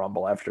Royal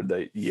Rumble after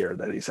the year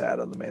that he's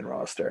had on the main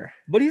roster.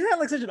 But he's had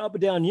like such an up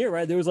and down year,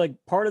 right? There was like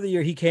part of the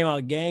year he came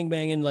out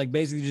gangbanging, like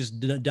basically just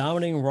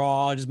dominating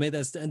Raw, just made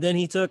that, and then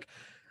he took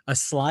a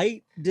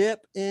slight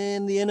dip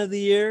in the end of the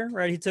year,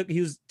 right?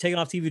 He was taken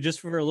off TV just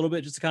for a little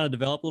bit, just to kind of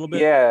develop a little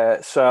bit.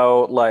 Yeah,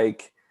 so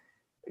like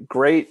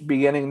great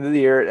beginning of the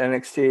year at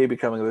NXT,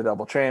 becoming the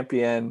double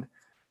champion,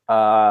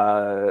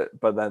 but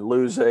then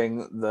losing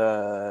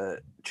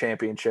the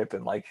championship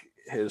in like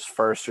his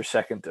first or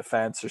second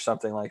defense or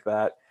something like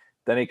that.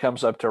 Then he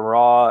comes up to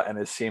Raw and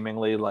is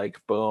seemingly like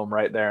boom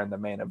right there in the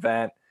main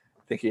event.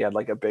 I think he had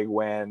like a big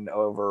win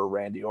over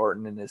Randy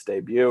Orton in his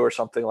debut or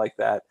something like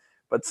that.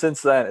 But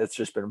since then, it's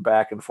just been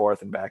back and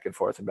forth and back and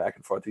forth and back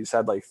and forth. He's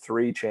had like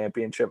 3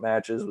 championship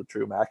matches with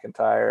Drew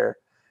McIntyre,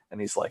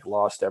 and he's like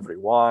lost every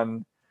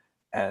one.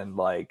 And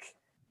like,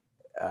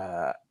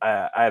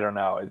 I don't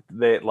know.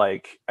 They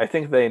like, I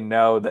think they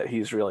know that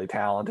he's really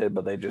talented,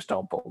 but they just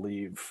don't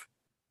believe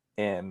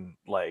in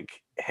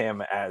like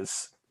him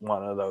as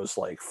one of those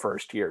like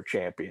first year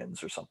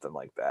champions or something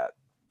like that.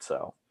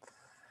 So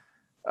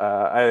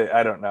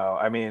I don't know.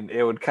 I mean,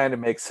 it would kind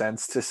of make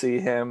sense to see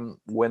him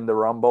win the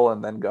Rumble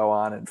and then go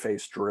on and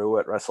face Drew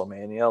at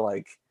WrestleMania.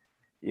 Like,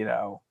 you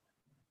know,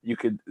 you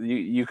could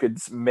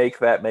make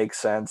that make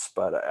sense,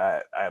 but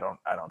I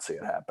don't see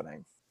it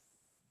happening.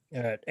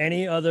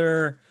 Any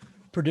other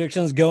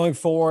predictions going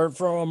forward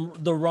from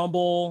the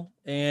Rumble,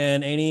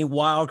 and any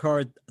wild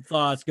card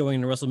thoughts going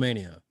into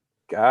WrestleMania?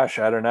 Gosh,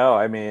 I don't know.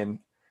 I mean,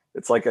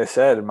 it's like I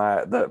said,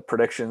 the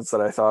predictions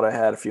that I thought I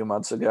had a few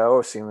months ago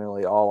are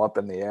seemingly all up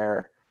in the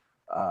air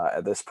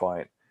at this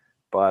point.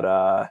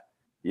 But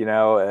you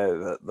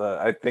know,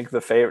 I think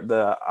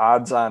the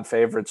odds-on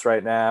favorites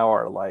right now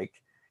are like,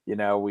 you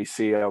know, we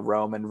see a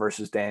Roman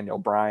versus Daniel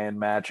Bryan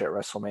match at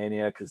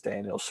WrestleMania because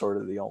Daniel's sort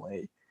of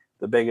the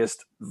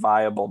biggest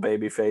viable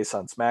babyface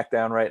on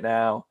SmackDown right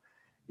now.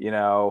 You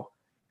know,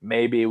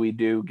 maybe we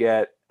do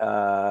get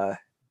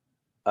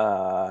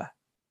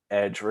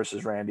Edge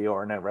versus Randy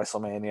Orton at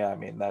WrestleMania. I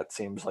mean, that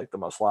seems like the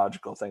most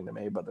logical thing to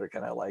me, but they're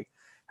gonna like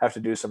have to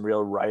do some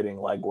real writing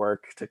legwork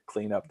to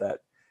clean up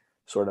that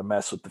sort of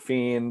mess with the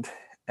Fiend.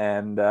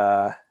 And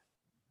that's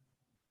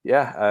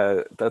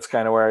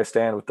kind of where I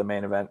stand with the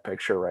main event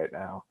picture right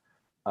now.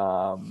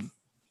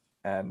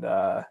 And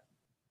I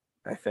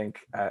think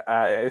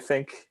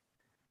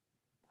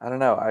I don't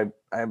know.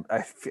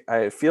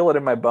 I feel it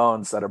in my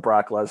bones that a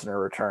Brock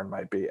Lesnar return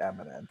might be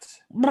imminent.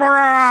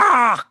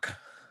 Brock.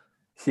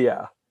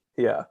 Yeah.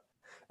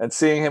 And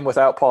seeing him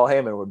without Paul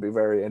Heyman would be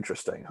very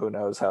interesting. Who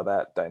knows how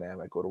that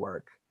dynamic would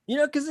work? You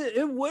know, because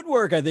it would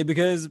work, I think,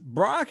 because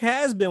Brock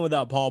has been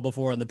without Paul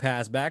before in the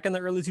past. Back in the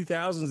early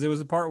 2000s, there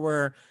was a part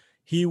where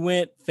he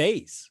went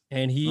face,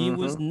 and he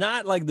was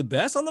not like the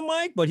best on the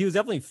mic, but he was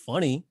definitely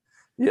funny.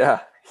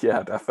 Yeah,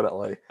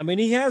 definitely. I mean,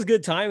 he has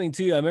good timing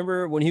too. I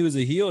remember when he was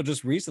a heel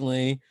just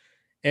recently,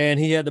 and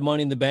he had the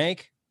Money in the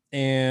Bank,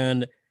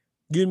 and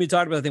you and me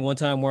talked about, I think, one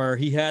time where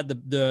he had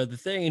the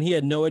thing, and he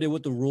had no idea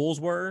what the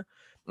rules were.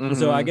 And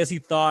so I guess he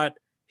thought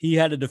he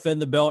had to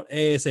defend the belt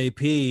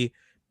ASAP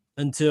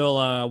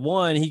until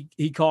one,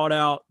 he called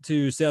out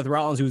to Seth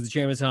Rollins, who was the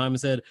champion at the time, and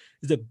said,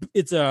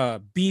 it's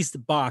a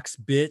beast box,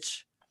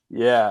 bitch.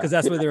 Yeah. Because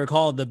that's what they were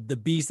called, the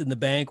beast in the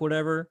bank,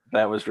 whatever.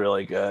 That was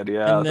really good.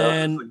 Yeah. And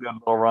then, that was a good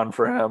little run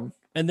for him.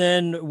 And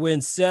then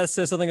when Seth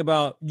says something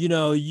about, you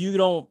know,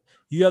 you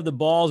have the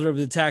balls or whatever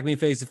to attack me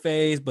face to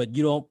face, but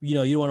you don't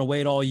want to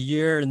wait all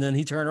year. And then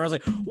he turned around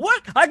and was like,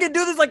 what? I can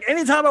do this like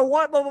anytime I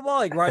want, blah, blah, blah.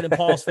 Like right in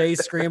Paul's face,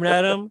 screaming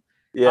at him.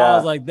 Yeah. I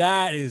was like,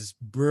 that is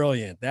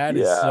brilliant. That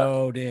is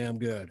so damn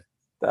good.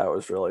 That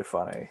was really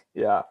funny.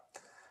 Yeah.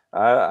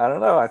 I don't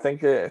know. I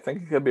think it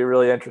could be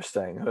really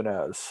interesting. Who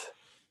knows?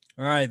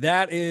 All right,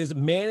 that is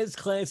Manus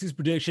Clancy's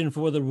prediction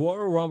for the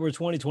Royal Rumble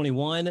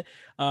 2021.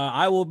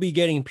 I will be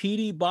getting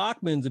PD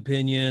Bachmann's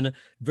opinion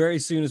very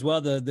soon as well.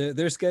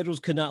 Their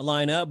schedules could not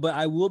line up, but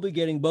I will be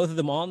getting both of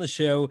them on the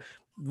show.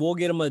 We'll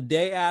get them a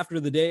day after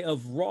the day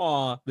of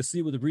Raw to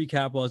see what the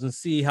recap was and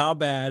see how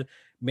bad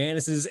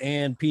Manus's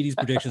and PD's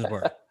predictions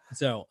were.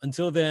 So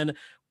until then,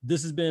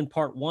 this has been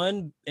part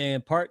 1,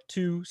 and part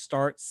 2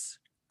 starts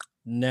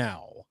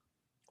now.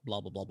 Blah,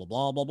 blah, blah, blah,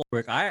 blah, blah,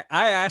 blah. I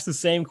asked the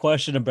same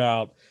question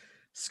about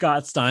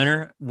Scott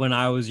Steiner when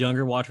I was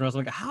younger watching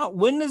wrestling. Like,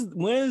 when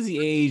is the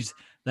age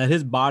that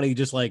his body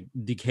just like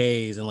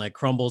decays and like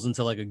crumbles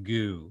into like a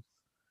goo?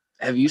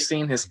 Have you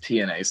seen his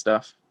TNA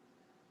stuff?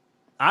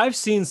 I've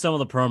seen some of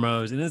the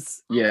promos, and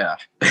it's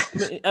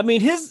I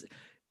mean his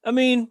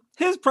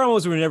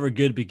promos were never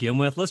good to begin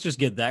with. Let's just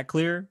get that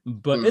clear.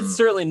 But it's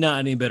certainly not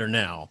any better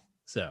now.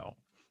 So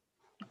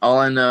all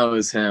I know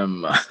is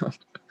him.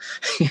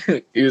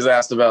 He was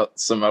asked about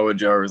Samoa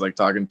Joe. He was like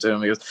talking to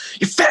him. He goes,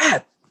 "You're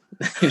fat."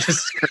 He just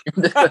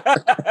screamed.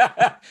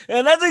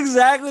 And that's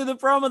exactly the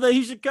promo that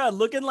he should cut.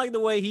 Looking like the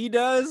way he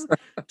does,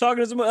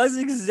 talking to someone. That's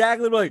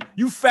exactly like,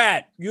 "You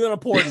fat. You're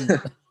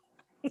unimportant."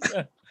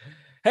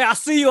 Hey, I'll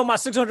see you on my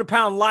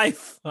 600-pound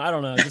life. I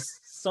don't know,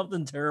 just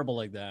something terrible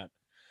like that.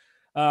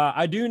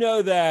 I do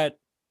know that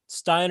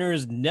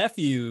Steiner's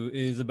nephew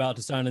is about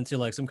to sign into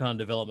like some kind of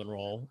development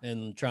role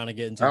and trying to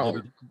get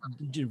into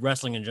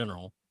wrestling in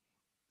general.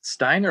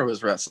 Steiner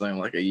was wrestling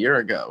like a year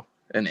ago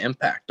in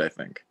Impact, I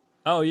think.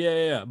 Oh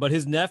yeah. But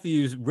his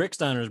nephew, Rick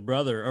Steiner's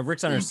brother, or Rick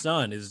Steiner's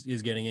son, is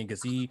getting in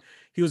because he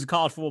was a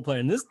college football player,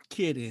 and this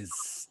kid is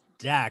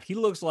stacked. He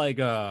looks like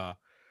Ryback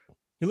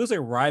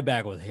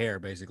with hair,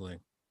 basically.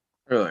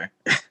 Really?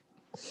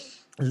 It's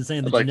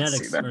insane. The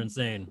genetics are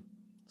insane.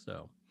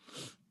 So,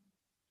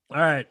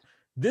 all right.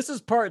 This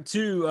is part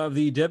 2 of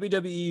the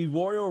WWE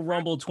Royal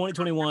Rumble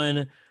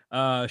 2021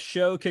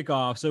 show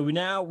kickoff. So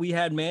we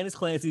had Manus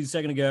Clancy a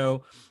second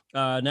ago.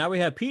 Now we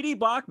have PD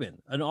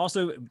Bachmann. And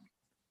also,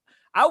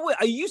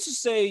 I used to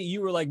say you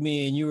were like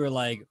me and you were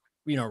like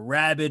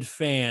rabid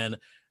fan.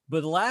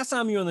 But the last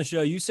time you were on the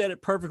show, you said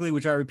it perfectly,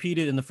 which I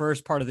repeated in the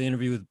first part of the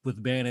interview with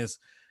Manus,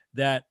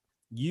 that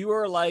you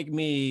are like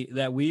me,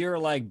 that we are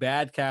like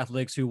bad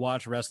Catholics who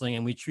watch wrestling,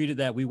 and we treated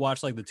that we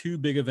watch like the two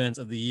big events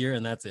of the year,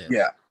 and that's it.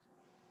 Yeah.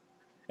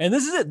 And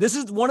this is it. This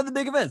is one of the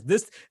big events.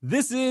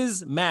 This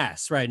is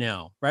mass right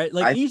now, right?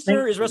 Like I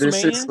Easter is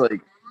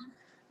WrestleMania.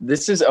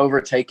 This is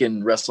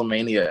overtaken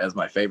WrestleMania as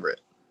my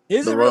favorite.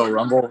 The Royal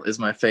Rumble is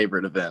my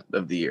favorite event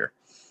of the year.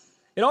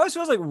 It always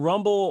feels like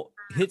Rumble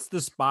hits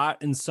the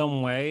spot in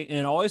some way, and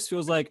it always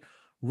feels like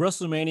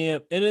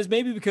WrestleMania, and it's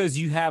maybe because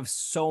you have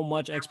so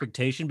much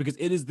expectation because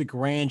it is the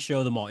grand show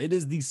of them all. It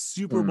is the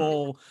Super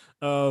Bowl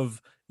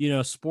of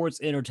sports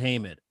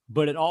entertainment,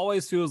 but it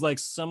always feels like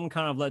some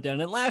kind of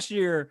letdown. And last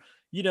year,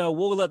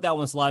 we'll let that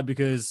one slide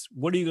because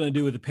what are you going to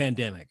do with the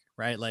pandemic,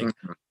 right? Like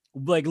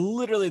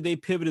literally they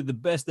pivoted the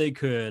best they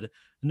could,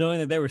 knowing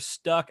that they were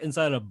stuck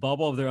inside a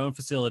bubble of their own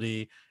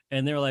facility.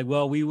 And they were like,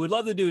 well, we would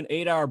love to do an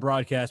 8-hour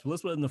broadcast, but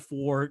let's put it in the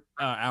 4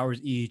 hours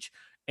each.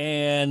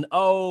 And,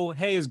 oh,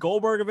 hey, is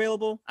Goldberg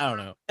available? I don't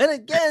know. And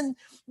again,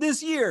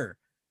 this year,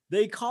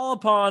 they call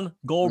upon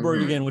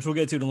Goldberg again, which we'll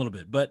get to in a little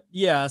bit. But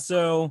yeah,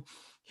 so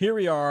here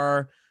we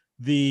are,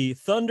 the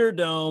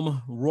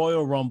Thunderdome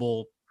Royal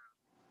Rumble.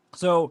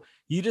 So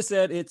you just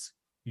said it's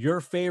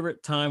your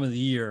favorite time of the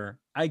year.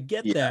 I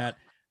get that.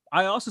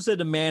 I also said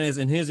to Manus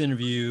in his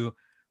interview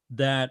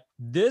that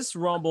this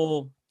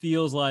Rumble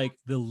feels like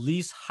the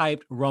least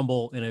hyped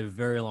Rumble in a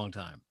very long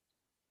time.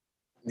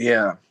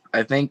 Yeah,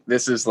 I think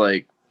this is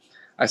like,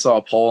 I saw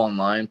a poll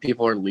online.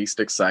 People are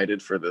least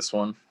excited for this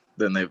one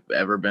than they've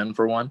ever been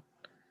for one.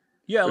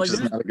 Yeah, which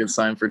is not a good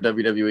sign for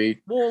WWE.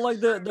 Well,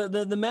 like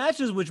the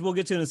matches, which we'll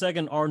get to in a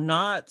second, are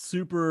not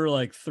super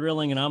like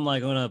thrilling, and I'm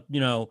like gonna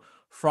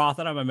froth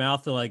out of my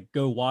mouth to like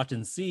go watch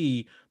and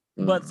see.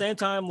 But at the same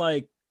time,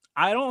 like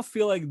I don't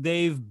feel like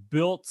they've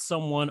built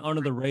someone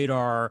under the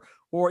radar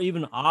or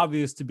even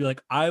obvious to be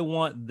like, I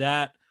want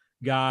that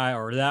guy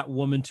or that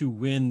woman to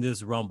win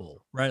this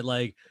Rumble, right?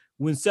 Like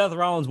when Seth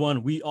Rollins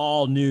won, we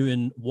all knew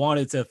and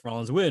wanted Seth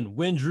Rollins to win.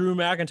 When Drew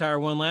McIntyre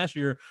won last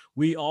year,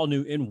 we all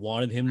knew and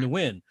wanted him to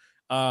win.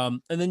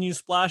 And then you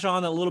splash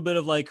on that little bit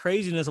of like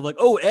craziness of like,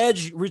 oh,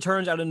 Edge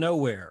returns out of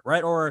nowhere,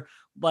 right? Or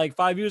like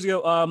 5 years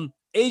ago,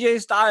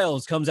 AJ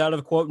Styles comes out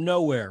of quote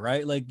nowhere,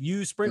 right? Like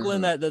you sprinkle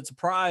in that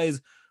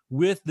surprise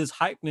with this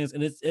hypeness,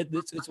 and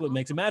it's what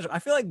makes it magic. I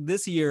feel like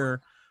this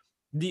year,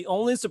 the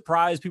only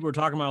surprise people are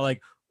talking about,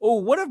 like, oh,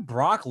 what if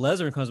Brock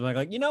Lesnar comes back?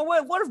 Like, you know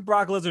what? What if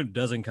Brock Lesnar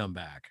doesn't come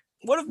back?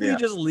 What if we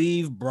just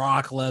leave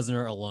Brock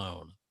Lesnar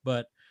alone?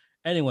 But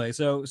anyway,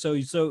 so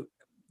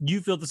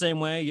you feel the same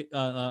way?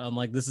 I'm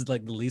like, this is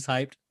like the least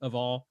hyped of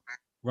all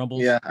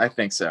Rumbles. Yeah, I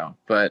think so.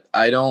 But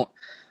I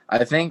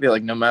think that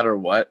like no matter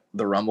what,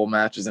 the Rumble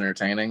match is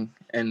entertaining.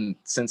 And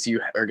since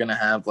you are gonna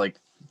have like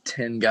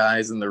 10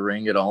 guys in the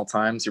ring at all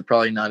times, you're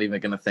probably not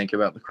even gonna think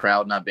about the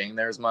crowd not being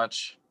there as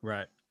much.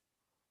 Right.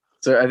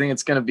 So I think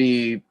it's gonna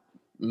be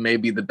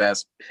maybe the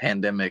best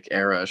pandemic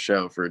era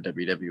show for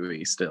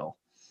WWE still.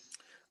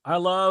 I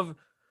love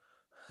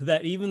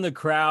that even the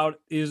crowd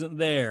isn't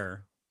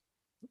there,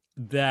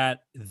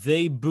 that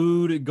they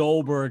booed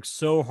Goldberg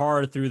so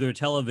hard through their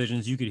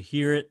televisions you could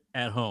hear it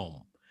at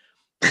home.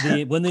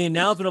 When the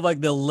announcement of like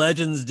the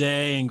Legends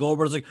Day and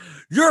Goldberg's like,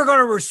 you're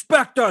gonna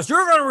respect us,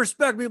 you're gonna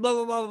respect me, blah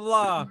blah blah blah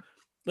blah.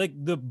 Like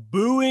the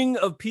booing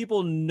of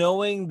people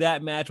knowing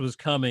that match was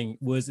coming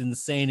was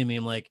insane to me.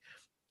 I'm like,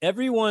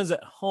 everyone's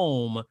at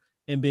home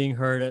and being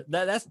heard.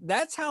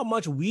 That's how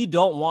much we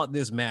don't want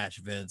this match,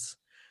 Vince.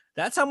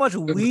 That's how much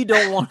we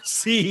don't want to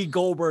see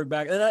Goldberg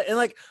back. And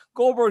like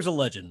Goldberg's a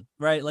legend,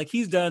 right? Like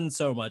he's done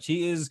so much.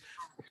 He is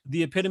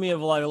the epitome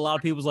of like a lot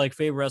of people's like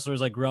favorite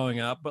wrestlers like growing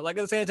up. But like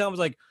at the same time, it's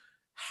like,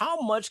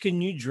 how much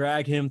can you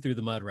drag him through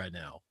the mud right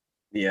now?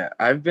 Yeah,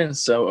 I've been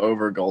so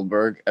over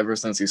Goldberg ever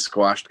since he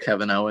squashed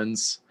Kevin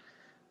Owens,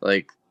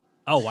 like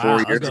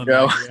 4 years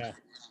ago.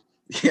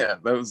 Yeah,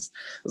 that was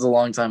a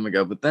long time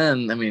ago. But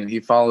then, I mean, he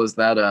follows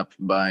that up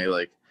by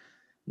like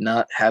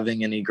not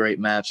having any great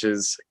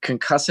matches,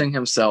 concussing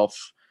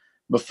himself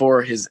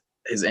before his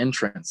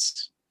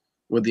entrance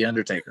with The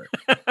Undertaker.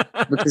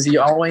 Because he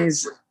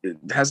always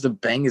has to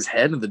bang his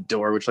head in the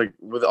door, which like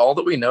with all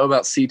that we know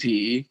about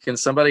CTE, can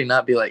somebody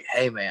not be like,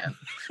 hey man,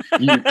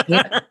 you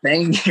can't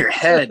bang your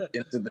head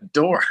into the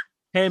door.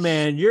 Hey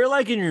man, you're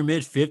like in your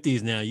mid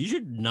 50s now. You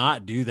should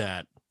not do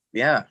that.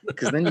 Yeah,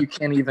 because then you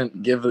can't even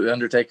give The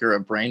Undertaker a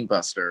brain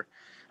buster.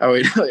 Oh,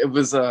 it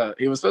was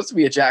supposed to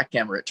be a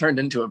jackhammer. It turned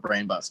into a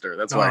brain buster.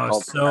 That's why I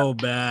called it so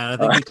bad. I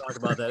think we talked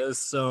about that. It was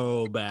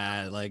so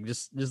bad. Like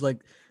just like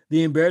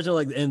the embarrassment,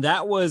 like, and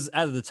that was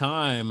at the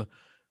time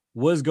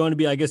was going to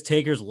be, I guess,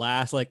 Taker's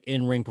last like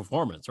in-ring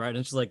performance, right? And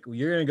it's just like,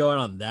 you're gonna go out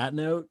on that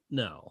note?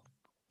 No.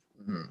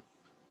 Mm-hmm.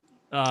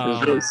 It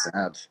was really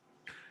sad.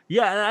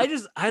 Yeah,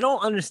 and I don't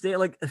understand.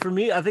 Like for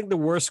me, I think the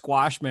worst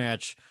squash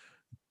match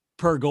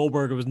per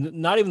Goldberg was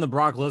not even the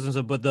Brock Lesnar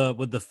stuff, but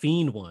the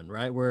Fiend one,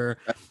 right? Where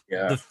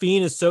the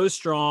Fiend is so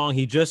strong,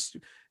 he just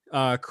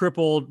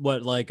crippled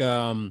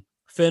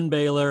Finn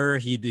Balor.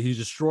 He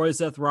destroyed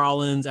Seth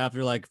Rollins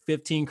after like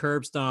 15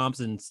 curb stomps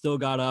and still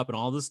got up and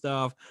all this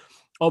stuff.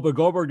 Oh, but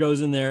Goldberg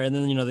goes in there, and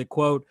then the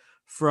quote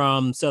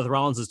from Seth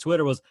Rollins'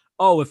 Twitter was,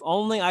 "Oh, if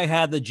only I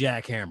had the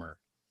jackhammer,"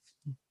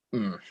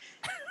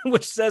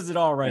 which says it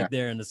all right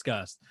there in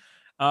disgust.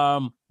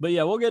 But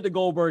yeah, we'll get to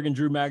Goldberg and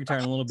Drew McIntyre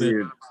in a little bit.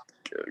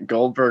 Dude,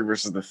 Goldberg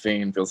versus The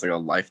Fiend feels like a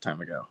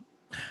lifetime ago.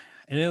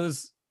 And it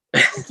was,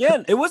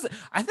 again, it was,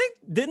 I think,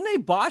 didn't they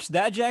botch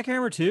that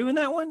jackhammer too in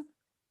that one?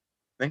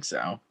 I think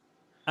so.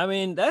 I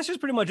mean, that's just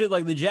pretty much it.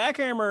 Like the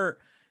jackhammer,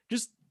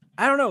 just,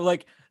 I don't know.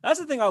 Like, that's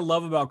the thing I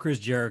love about Chris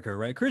Jericho,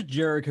 right? Chris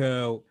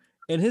Jericho,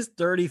 in his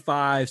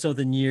 35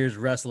 something years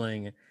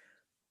wrestling,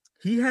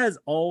 he has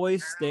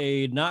always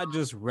stayed not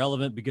just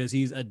relevant because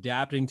he's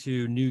adapting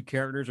to new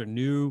characters or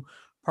new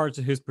parts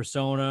of his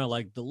persona,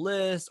 like the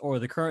list or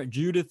the current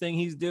Judah thing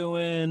he's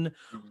doing,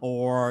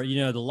 or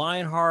the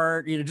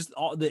Lionheart, just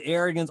all the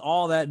arrogance,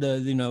 all that,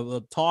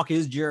 the talk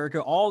is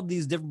Jericho, all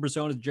these different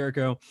personas of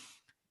Jericho.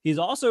 He's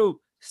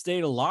also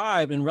stayed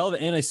alive and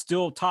relevant and a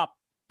still top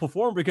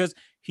performer because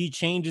he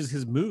changes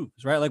his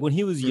moves, right? Like when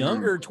he was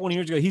younger, 20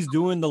 years ago, he's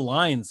doing the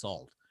lion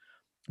salt.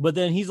 But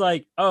then he's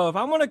like, oh, if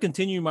I want to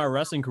continue my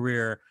wrestling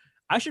career,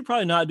 I should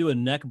probably not do a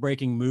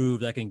neck-breaking move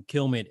that can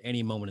kill me at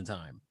any moment in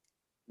time.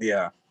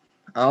 Yeah.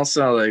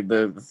 Also, like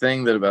the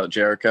thing that about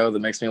Jericho that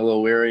makes me a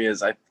little weary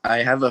is I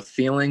have a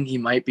feeling he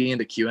might be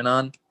into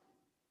QAnon.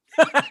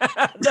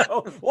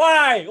 No,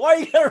 why? Why are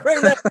you gonna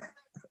bring that?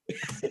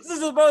 This is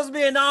supposed to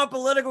be a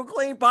non-political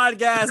clean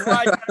podcast.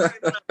 Why?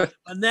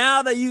 But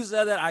now that you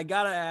said that, I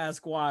gotta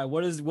ask why.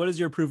 What is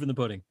your proof in the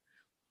pudding?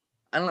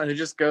 I don't know. He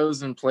just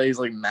goes and plays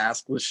like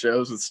maskless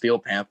shows with Steel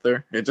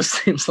Panther. It just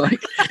seems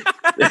like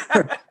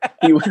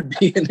he would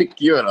be into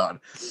QAnon.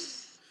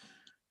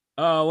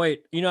 Oh,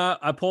 wait.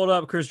 I pulled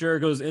up Chris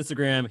Jericho's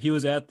Instagram. He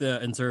was at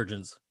the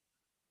Insurgents.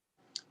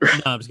 No,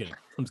 I'm just kidding.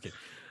 I was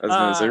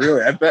going to say,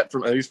 really, I bet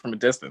at least from a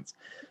distance.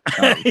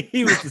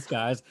 He was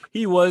disguised.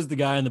 He was the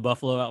guy in the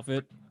Buffalo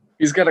outfit.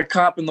 He's got a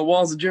cop in the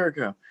walls of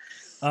Jericho.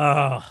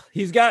 Oh,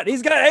 he's got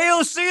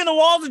AOC in the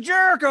walls of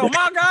Jericho.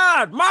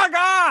 My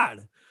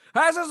God.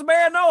 Has this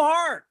man no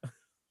heart?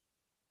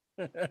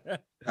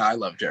 I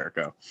love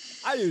Jericho.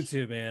 I do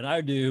too, man.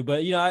 I do.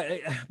 But,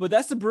 but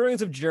that's the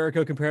brilliance of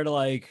Jericho compared to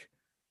like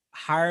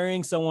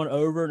hiring someone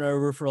over and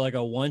over for like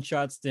a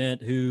one-shot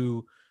stint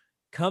who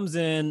comes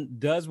in,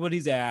 does what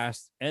he's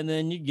asked, and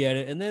then you get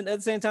it. And then at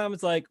the same time,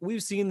 it's like,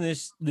 we've seen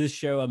this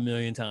show a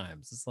million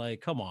times. It's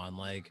like, come on,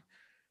 like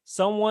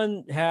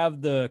someone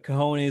have the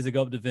cojones to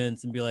go up to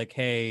Vince and be like,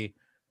 hey,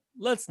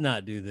 let's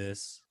not do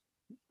this.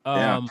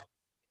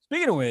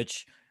 Speaking of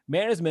which,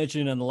 Manus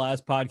mentioned on the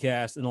last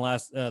podcast, in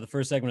the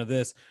first segment of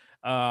this,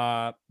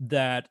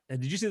 that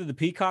did you see the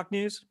Peacock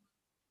news?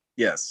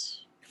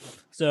 Yes.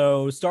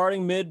 So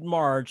starting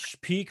mid-March,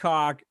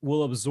 Peacock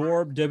will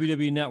absorb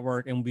WWE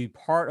Network and will be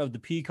part of the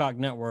Peacock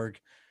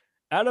Network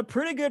at a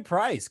pretty good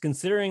price,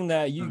 considering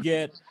that you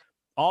get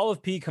all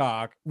of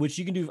Peacock, which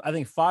you can do, I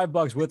think,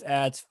 $5 with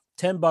ads,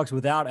 $10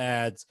 without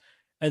ads,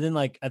 and then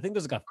like I think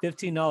there's like a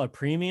 $15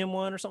 premium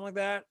one or something like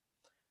that.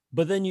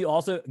 But then you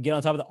also get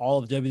on top of all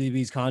of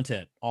WWE's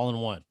content all in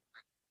one.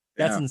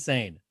 That's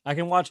insane. I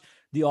can watch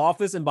The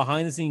Office and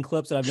behind-the-scene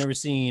clips that I've never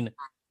seen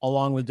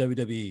along with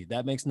WWE.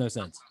 That makes no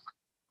sense.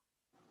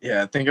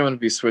 Yeah, I think I'm going to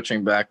be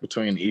switching back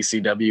between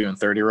ECW and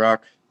 30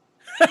 Rock.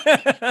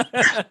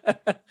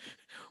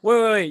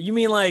 Wait. You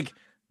mean like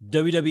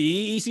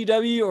WWE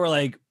ECW or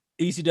like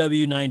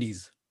ECW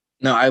 90s?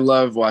 No, I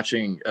love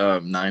watching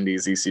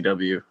 90s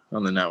ECW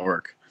on the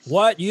network.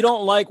 What? You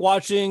don't like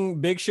watching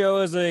Big Show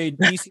as a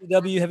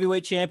ECW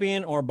heavyweight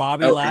champion or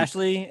Bobby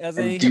Lashley as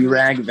a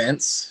Do-Rag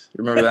Vince?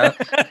 Remember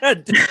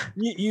that?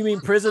 you mean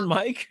Prison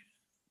Mike?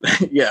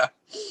 Yeah.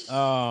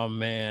 Oh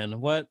man,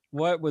 what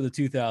were the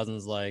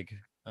 2000s like?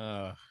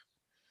 All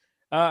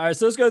right,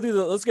 so let's go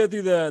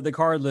through the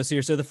card list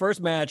here. So the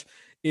first match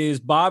is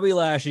Bobby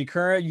Lashley,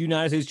 current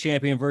United States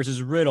champion,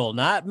 versus Riddle,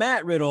 not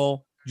Matt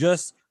Riddle,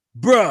 just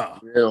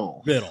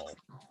Riddle,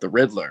 the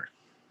Riddler.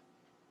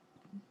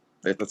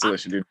 That's what I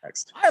should do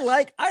next. I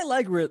like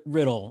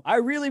Riddle. I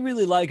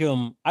really like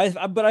him.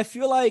 But I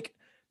feel like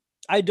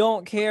I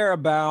don't care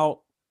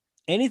about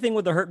anything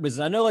with the Hurt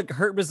Business. I know like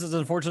Hurt Business is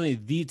unfortunately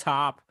the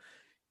top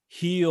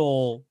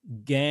heel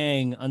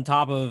gang on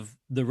top of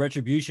the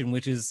Retribution,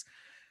 which is,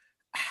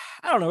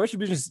 I don't know,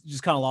 Retribution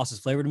just kind of lost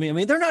its flavor to me. I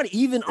mean, they're not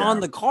even on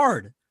the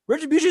card.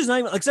 Retribution is not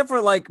even, except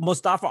for like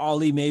Mustafa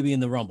Ali maybe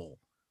in the Rumble.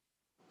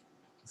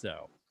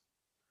 So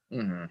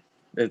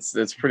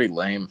it's pretty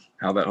lame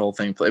how that whole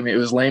thing played. I mean, it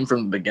was lame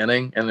from the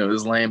beginning, and it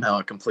was lame how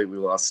it completely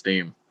lost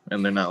steam,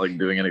 and they're not like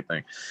doing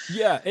anything.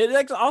 Yeah,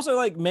 it also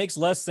like makes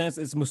less sense.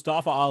 It's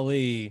Mustafa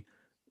Ali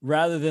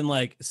rather than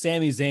like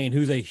Sami Zayn,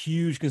 who's a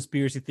huge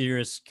conspiracy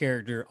theorist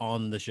character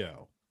on the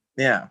show.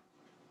 Yeah.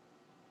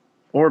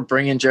 Or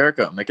bring in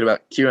Jericho, make it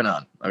about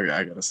QAnon. Okay,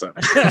 I gotta stop.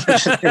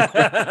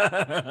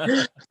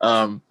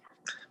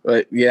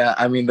 But yeah,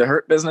 I mean, the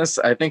Hurt Business,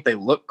 I think they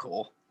look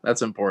cool.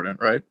 That's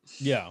important, right?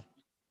 Yeah.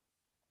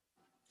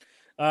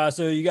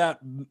 So you got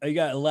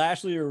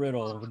Lashley or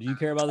Riddle? Do you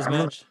care about this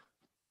match?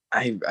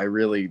 I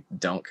really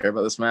don't care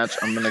about this match.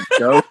 I'm gonna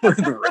go for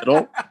the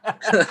Riddle.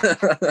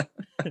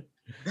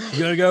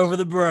 You're gonna go for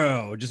the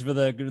bro, just for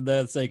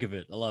the sake of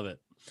it. I love it.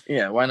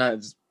 Yeah, why not?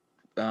 Just,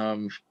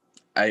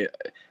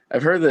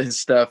 I've heard that his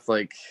stuff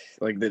like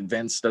that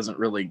Vince doesn't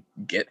really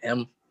get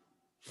him.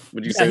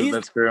 Would you say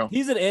that's true?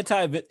 He's an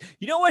anti-Vince.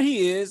 You know what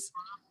he is?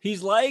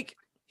 He's like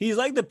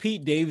the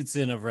Pete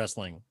Davidson of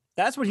wrestling.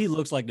 That's what he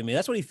looks like to me.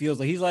 That's what he feels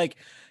like. He's like,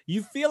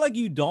 you feel like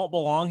you don't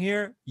belong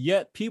here,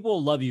 yet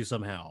people love you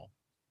somehow.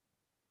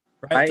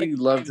 Right? I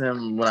loved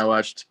him when I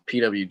watched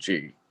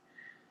PWG.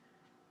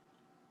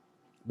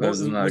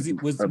 Was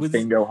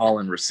Bingo Hall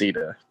and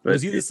Reseda.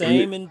 Was he the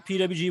same in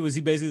PWG? Was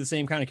he basically the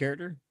same kind of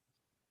character?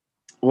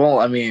 Well,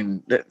 I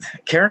mean, the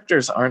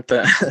characters aren't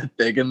that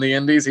big in the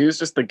indies. He was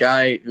just the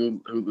guy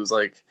who was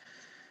like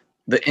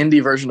the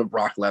indie version of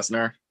Brock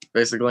Lesnar,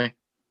 basically.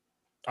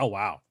 Oh,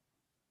 wow.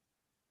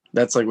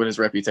 That's like what his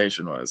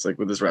reputation was, like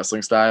with his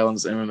wrestling style and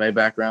his MMA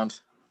background.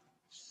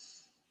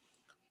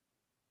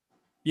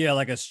 Yeah,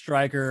 like a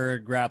striker,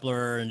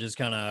 grappler, and just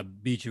kind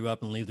of beat you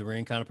up and leave the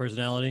ring kind of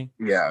personality.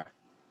 Yeah.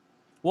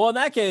 Well, in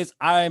that case,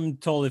 I'm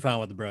totally fine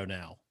with the bro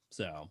now.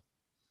 So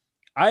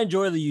I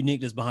enjoy the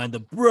uniqueness behind the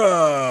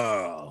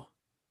bro.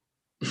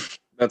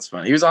 That's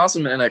fun. He was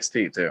awesome in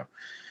NXT too.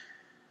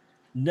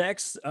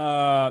 Next,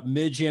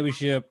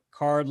 mid-championship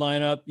card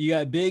lineup. You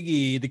got Big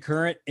E, the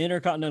current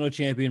Intercontinental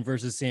Champion,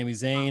 versus Sami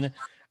Zayn.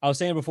 I was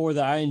saying before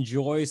that I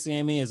enjoy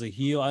Sami as a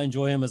heel. I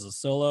enjoy him as a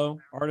solo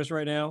artist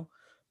right now.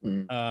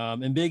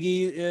 And Big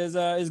E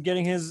is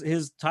getting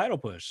his title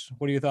push.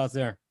 What are your thoughts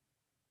there?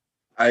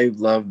 I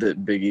love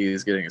that Big E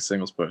is getting a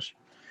singles push.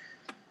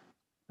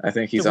 I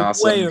think he's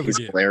awesome. He's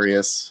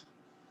hilarious.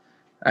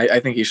 I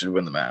think he should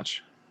win the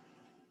match.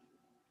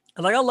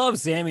 Like, I love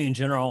Sami in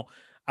general.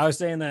 I was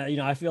saying that,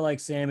 I feel like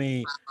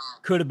Sami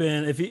could have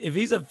been, if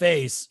he's a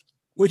face,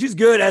 which he's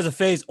good as a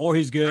face or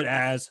he's good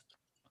as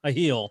a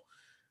heel.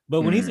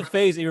 But when he's a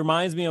face, it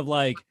reminds me of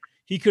like,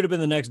 he could have been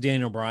the next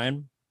Daniel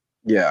Bryan.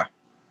 Yeah.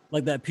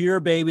 Like that pure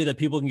baby that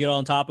people can get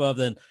on top of.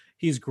 Then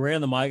he's great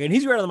on the mic, and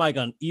he's great on the mic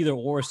on either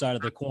or side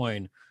of the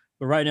coin.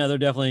 But right now, they're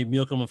definitely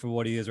milking him for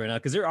what he is right now.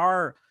 Because you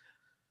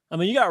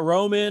got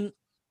Roman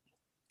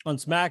on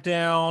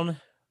SmackDown,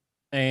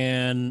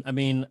 and I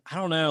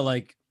don't know,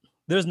 like,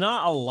 there's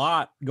not a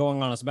lot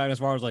going on SmackDown as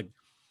far as like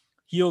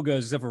heel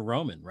goes, except for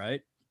Roman,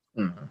 right?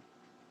 Mm-hmm.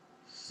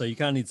 So you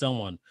kind of need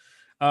someone.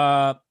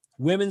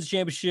 Women's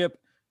Championship,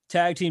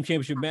 Tag Team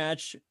Championship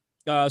match.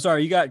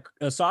 You got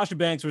Sasha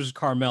Banks versus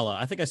Carmella.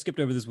 I think I skipped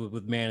over this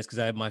with Manus because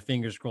I had my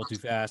fingers scroll too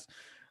fast.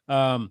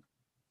 I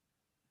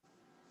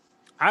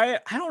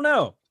don't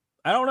know.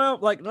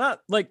 Like,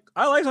 not like,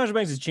 I like Sasha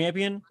Banks as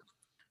champion,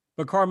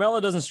 but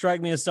Carmella doesn't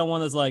strike me as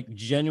someone that's like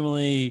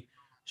genuinely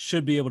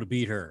should be able to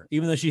beat her,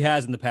 even though she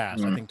has in the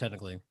past, I think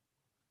technically.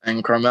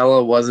 And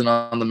Carmella wasn't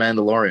on The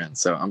Mandalorian,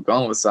 so I'm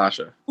going with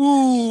Sasha.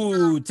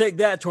 Ooh, take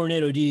that,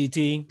 Tornado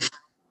DDT.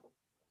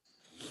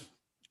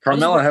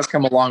 Carmella has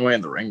come a long way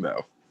in the ring,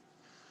 though.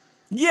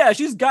 Yeah,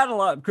 she's gotten a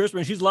lot crisper,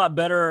 and she's a lot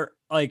better,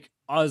 like,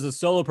 as a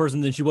solo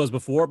person than she was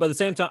before. But at the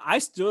same time, I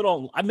still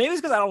don't. Maybe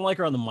it's because I don't like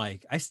her on the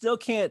mic. I still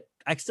can't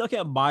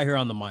buy her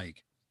on the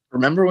mic.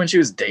 Remember when she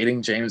was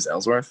dating James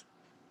Ellsworth?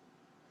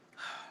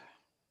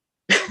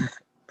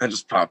 That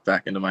just popped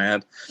back into my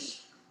head.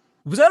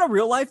 Was that a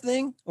real life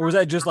thing, or was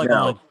that just like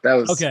that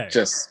was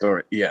just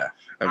story? Yeah,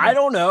 I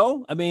don't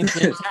know. Things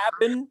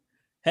happen.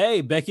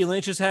 Hey, Becky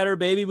Lynch has had her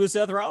baby with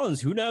Seth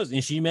Rollins. Who knows?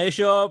 And she may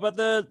show up at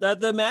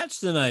the match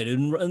tonight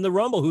in the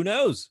Rumble. Who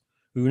knows?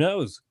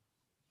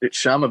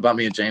 Shama bought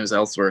me a James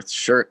Ellsworth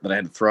shirt that I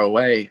had to throw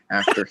away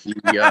after he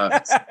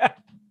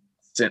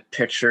sent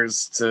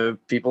pictures to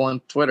people on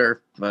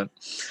Twitter. But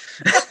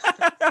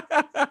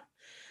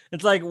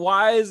it's like,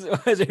 why is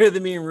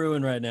everything being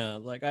ruined right now?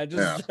 Like, I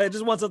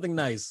just want something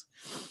nice.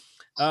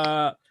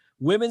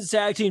 Women's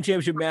Tag Team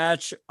Championship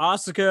match: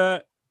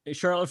 Asuka,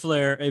 Charlotte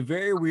Flair, a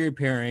very weird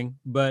pairing,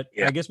 but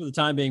I guess for the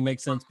time being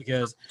makes sense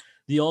because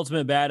the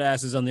Ultimate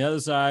Badass is on the other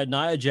side.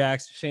 Nia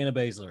Jax, Shayna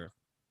Baszler.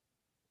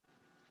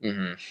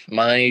 Mm-hmm.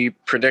 My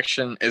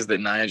prediction is that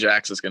Nia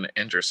Jax is going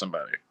to injure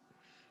somebody.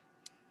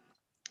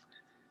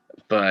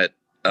 But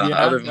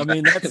other than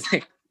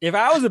that, if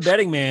I was a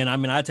betting man,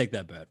 I'd take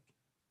that bet.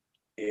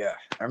 Yeah,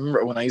 I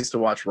remember when I used to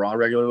watch Raw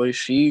regularly,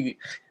 she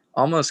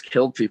almost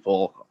killed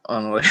people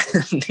on a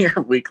near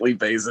weekly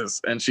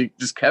basis, and she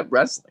just kept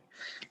wrestling.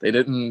 They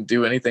didn't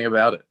do anything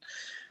about it.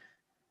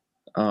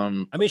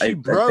 She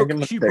broke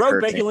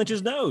Becky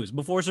Lynch's nose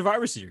before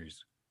Survivor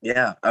Series.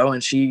 Yeah. Oh,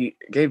 and she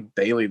gave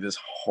Bayley this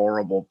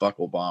horrible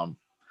buckle bomb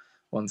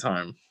one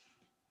time.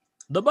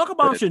 The buckle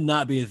bomb should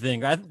not be a thing.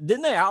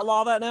 Didn't they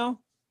outlaw that now?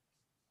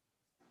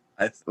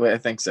 I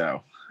think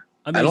so.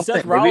 I don't Seth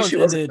think Rollins maybe she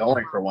wasn't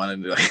going for one,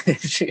 and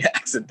she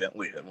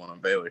accidentally hit one on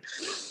Bayley.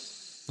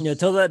 Yeah,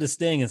 tell that to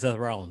Sting and Seth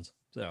Rollins.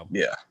 So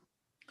yeah.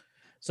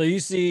 So you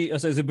see,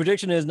 so the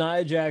prediction is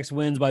Nia Jax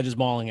wins by just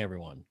mauling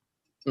everyone.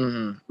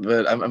 Mm-hmm.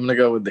 But I'm going to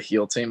go with the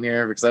heel team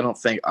here because I don't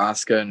think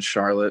Asuka and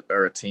Charlotte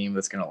are a team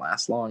that's going to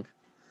last long.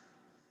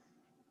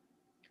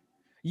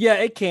 Yeah,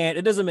 it can't.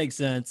 It doesn't make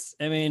sense.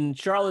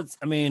 Charlotte's,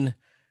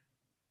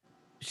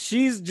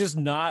 she's just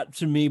not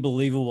to me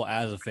believable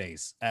as a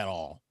face at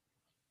all.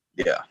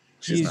 Yeah,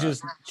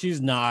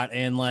 she's not.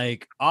 And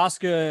like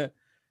Asuka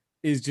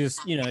is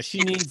just, she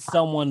needs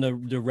someone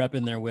to rep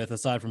in there with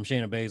aside from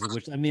Shayna Baszler,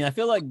 which I mean, I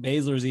feel like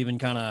Baszler's even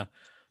kind of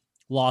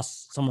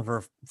lost some of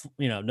her,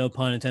 no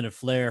pun intended,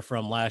 flair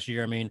from last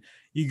year. I mean,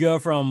 you go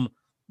from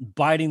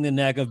biting the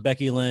neck of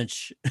Becky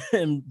Lynch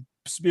and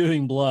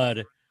spewing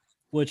blood,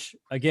 which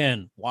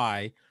again,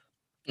 why?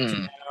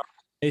 To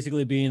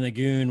basically being a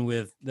goon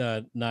with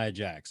Nia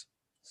Jax.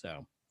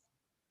 So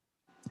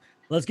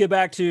let's get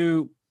back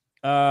to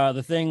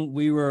the thing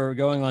we were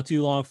going on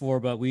too long for,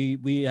 but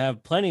we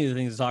have plenty of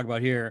things to talk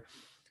about here.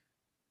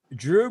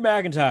 Drew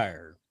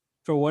McIntyre,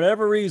 for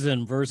whatever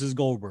reason, versus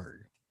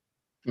Goldberg.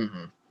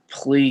 Mm-hmm.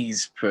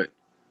 Please put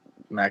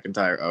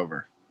McIntyre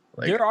over.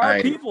 Like, there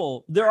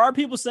are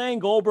people saying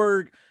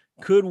Goldberg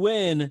could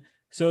win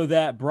so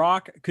that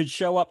Brock could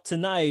show up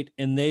tonight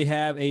and they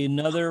have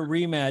another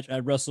rematch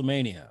at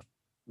WrestleMania.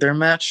 Their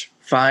match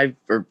 5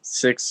 or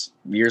 6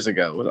 years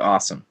ago was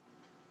awesome.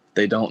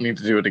 They don't need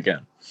to do it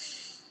again.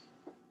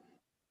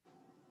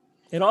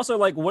 And also,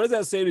 like, what does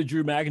that say to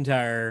Drew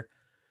McIntyre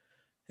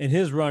and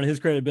his run, his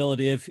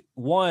credibility? If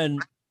one,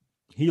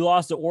 he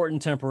lost to Orton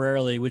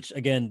temporarily, which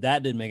again,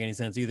 that didn't make any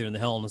sense either in the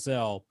Hell in a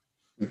Cell.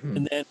 Mm-hmm.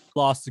 And then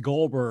lost to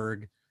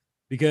Goldberg,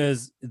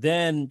 because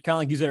then, kind of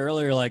like you said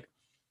earlier, like,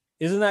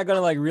 isn't that going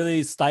to like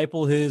really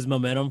stifle his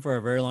momentum for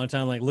a very long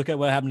time? Like, look at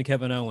what happened to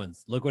Kevin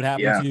Owens. Look what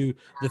happened to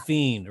The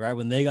Fiend, right?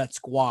 When they got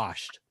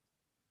squashed.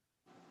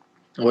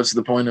 What's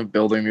the point of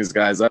building these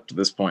guys up to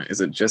this point?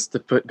 Is it just to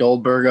put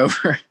Goldberg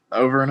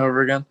over and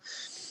over again?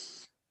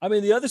 I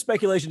mean, the other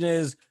speculation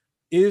is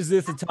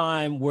this a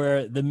time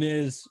where The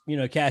Miz,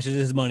 cashes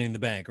his money in the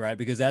bank, right?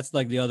 Because that's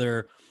like the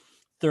other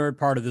third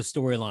part of the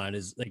storyline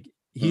is like,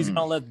 he's going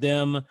to let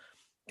them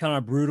kind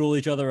of brutal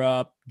each other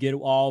up, get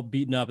all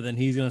beaten up, and then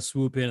he's going to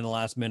swoop in the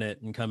last minute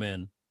and come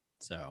in.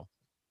 So,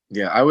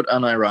 yeah, I would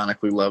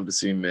unironically love to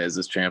see Miz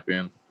as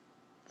champion.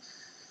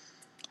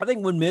 I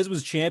think when Miz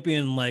was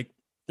champion, like,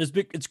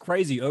 it's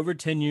crazy. Over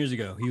 10 years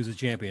ago, he was a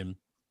champion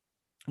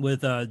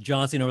with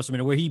John Cena at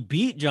WrestleMania, where he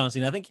beat John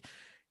Cena. I think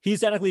he's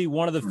technically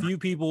one of the few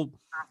people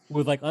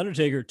with like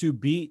Undertaker to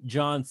beat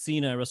John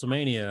Cena at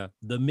WrestleMania.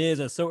 The Miz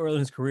at so early in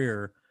his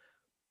career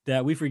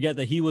that we forget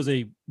that he was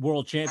a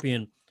world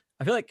champion.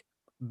 I feel like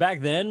back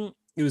then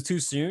it was too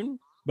soon,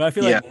 but I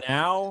feel like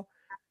now,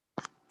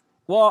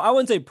 well, I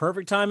wouldn't say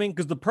perfect timing,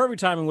 because the perfect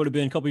timing would have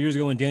been a couple years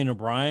ago when Daniel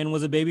Bryan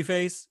was a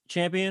babyface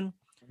champion.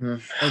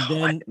 And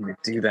then I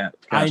didn't do that.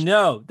 Gosh. I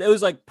know it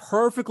was like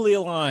perfectly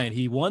aligned.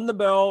 He won the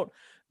belt.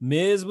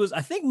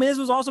 I think Miz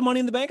was also Money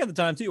in the Bank at the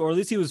time too, or at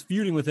least he was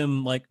feuding with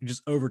him like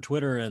just over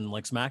Twitter and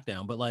like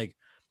SmackDown. But like,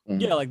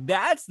 yeah, like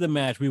that's the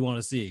match we want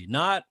to see,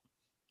 not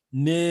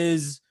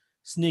Miz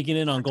sneaking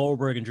in on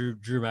Goldberg and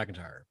Drew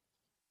McIntyre.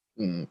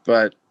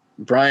 But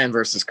Bryan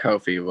versus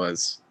Kofi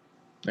was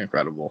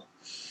incredible.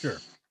 Sure.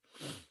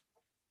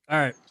 All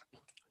right.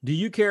 Do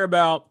you care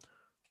about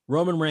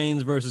Roman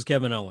Reigns versus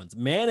Kevin Owens?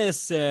 Manus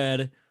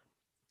said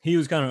he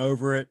was kind of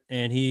over it,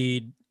 and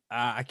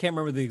I can't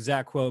remember the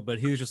exact quote, but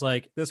he was just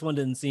like, this one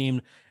didn't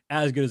seem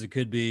as good as it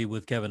could be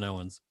with Kevin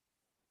Owens.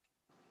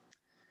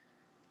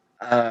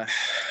 I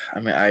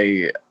mean,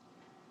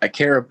 I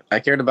cared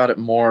about it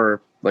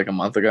more like a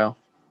month ago,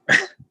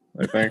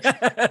 I think.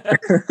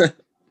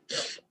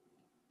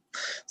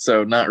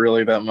 So not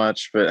really that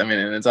much, but I mean,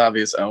 and it's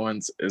obvious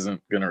Owens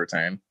isn't going to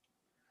retain.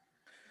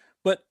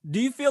 But do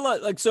you feel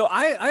like so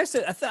I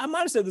said, I might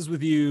have said this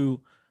with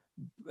you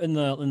in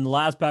the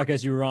last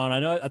podcast you were on. I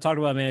know I talked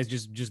about, man, it's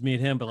just me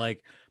and him, but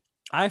like,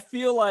 I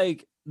feel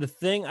like the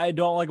thing I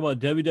don't like about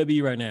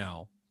WWE right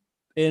now,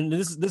 and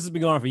this has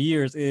been going on for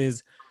years,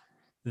 is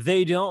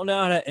they don't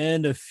know how to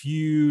end a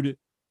feud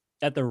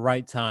at the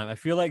right time. I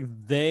feel like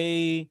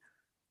they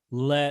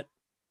let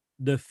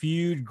the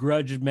feud,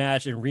 grudge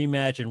match, and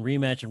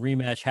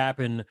rematch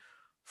happen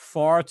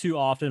far too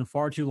often,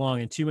 far too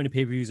long, and too many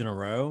pay-per-views in a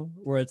row,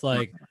 where it's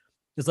like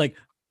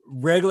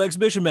regular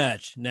exhibition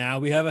match. Now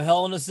we have a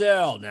Hell in a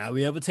Cell. Now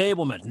we have a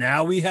table match.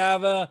 Now we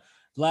have a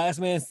last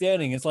man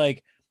standing. It's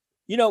like,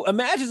 a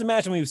match is a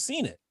match, and we've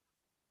seen it.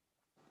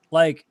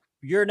 Like,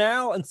 you're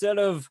now, instead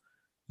of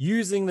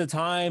using the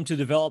time to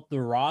develop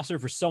the roster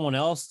for someone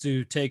else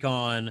to take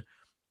on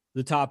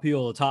the top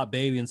heel, the top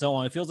baby, and so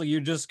on, it feels like you're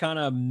just kind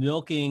of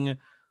milking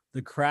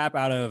the crap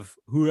out of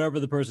whoever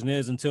the person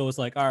is until it's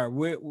like, all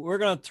right, we're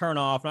going to turn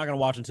off. Not going to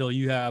watch until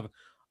you have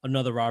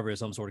another robbery of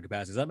some sort of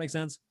capacity. Does that make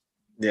sense?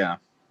 Yeah.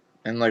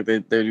 And like they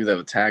do that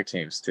with tag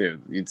teams too.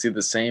 You'd see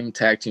the same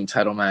tag team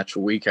title match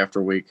week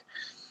after week.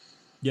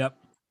 Yep.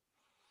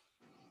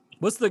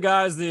 What's the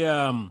guys,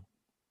 oh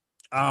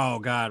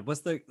God,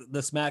 what's the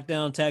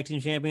SmackDown tag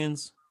team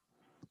champions?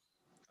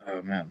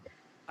 Oh man.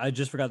 I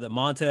just forgot that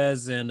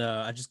Montez and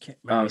I just can't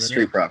remember.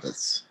 Street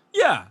Profits.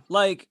 Yeah,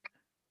 like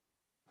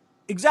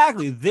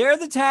exactly. They're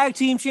the tag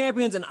team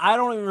champions, and I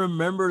don't even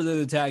remember they're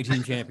the tag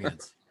team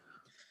champions.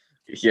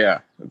 Yeah,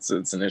 it's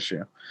an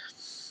issue.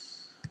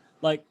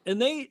 Like,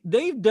 and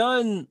they've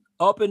done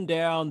up and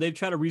down. They've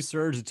tried to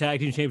resurge the tag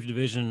team championship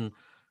division.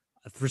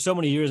 for so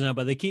many years now,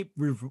 but they keep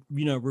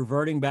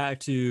reverting back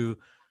to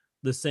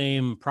the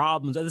same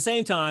problems. At the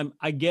same time,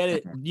 I get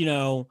it.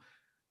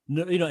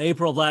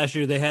 April of last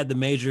year they had the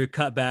major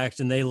cutbacks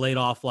and they laid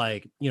off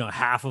like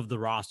half of the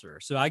roster.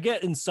 So I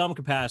get in some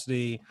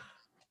capacity,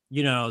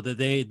 that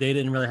they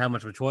didn't really have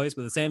much of a choice.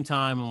 But at the same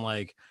time, I'm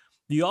like,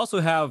 you also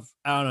have,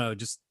 I don't know,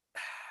 just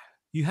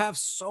you have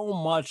so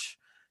much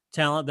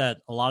talent that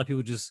a lot of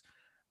people just.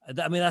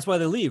 I mean, that's why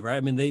they leave, right?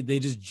 I mean, they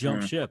just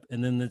jump ship,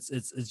 and then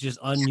it's just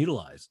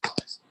unutilized.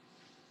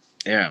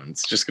 Yeah,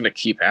 it's just gonna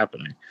keep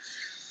happening.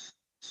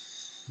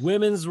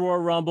 Women's Royal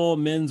Rumble,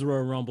 men's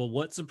Royal Rumble.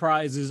 What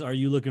surprises are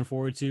you looking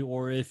forward to,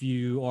 or if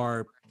you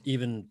are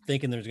even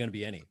thinking there's going to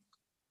be any?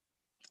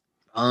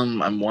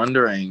 I'm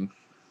wondering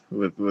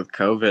with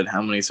COVID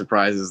how many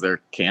surprises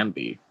there can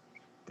be.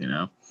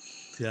 Yeah.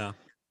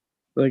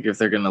 Like if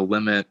they're going to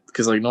limit,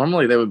 because like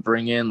normally they would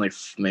bring in like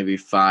maybe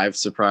 5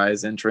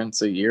 surprise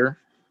entrants a year.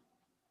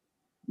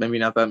 Maybe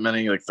not that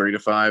many, like 3 to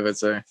 5, I'd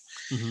say.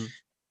 Mm-hmm.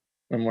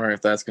 I'm wondering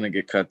if that's going to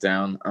get cut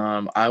down.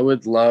 I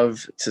would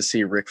love to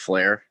see Ric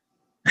Flair,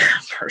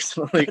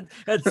 personally.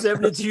 At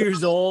 72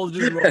 years old,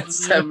 just at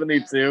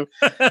 72,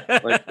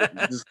 like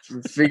just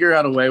figure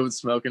out a way with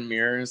smoke and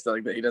mirrors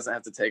that he doesn't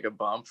have to take a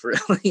bump,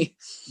 really.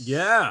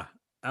 Yeah,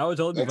 I would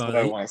totally be That's fine.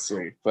 what I want to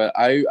see. But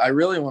I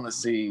really want to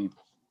see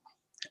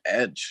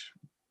Edge,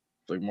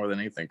 like more than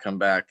anything, come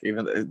back.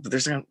 But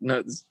there's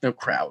no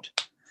crowd.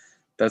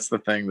 That's the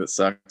thing that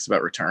sucks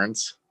about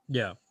returns.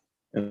 Yeah.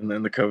 And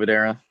then the COVID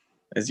era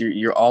is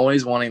you're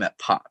always wanting that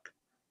pop.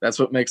 That's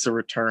what makes a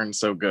return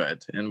so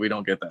good, and we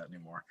don't get that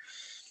anymore.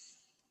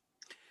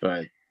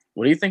 But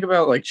what do you think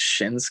about like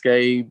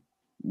Shinsuke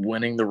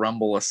winning the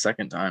Rumble a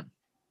second time?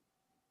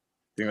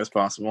 Think that's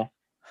possible?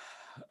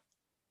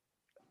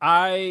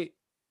 I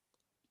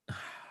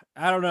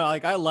don't know.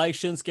 Like I like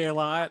Shinsuke a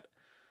lot.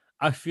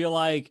 I feel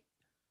like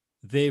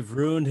they've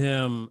ruined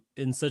him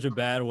in such a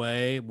bad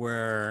way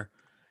where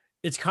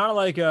it's kind of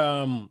like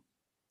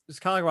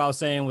what I was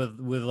saying with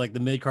like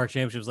the mid-card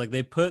championships. Like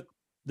they put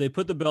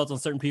the belts on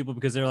certain people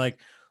because they're like,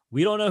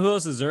 we don't know who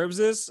else deserves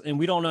this and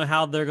we don't know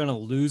how they're gonna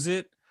lose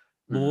it,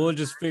 but we'll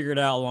just figure it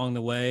out along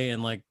the way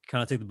and like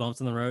kind of take the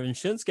bumps on the road. And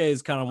Shinsuke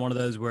is kind of one of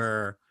those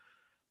where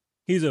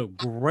he's a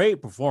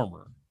great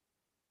performer,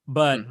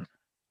 but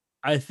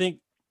I think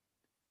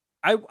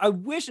I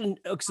wish, and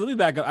so let me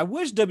back up. I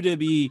wish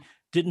WWE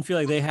didn't feel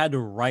like they had to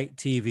write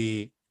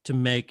TV to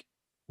make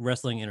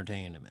wrestling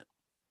entertainment.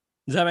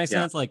 Does that make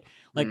sense? Like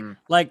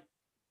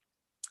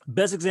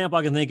best example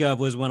I can think of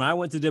was when I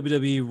went to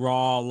WWE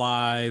Raw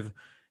Live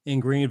in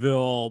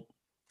Greenville,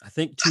 I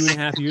think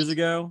 2.5 years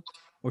ago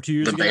or 2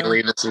 years ago.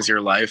 Bailey, This Is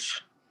Your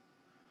Life.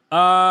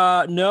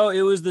 No,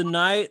 it was the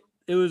night.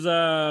 It was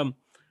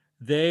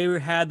they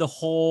had the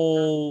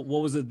whole,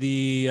 what was it,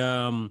 the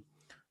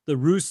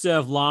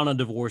Rusev Lana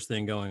divorce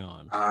thing going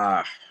on.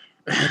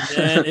 And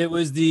then it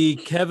was the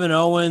Kevin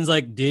Owens,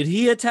 like, did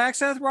he attack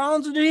Seth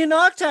Rollins or did he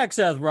not attack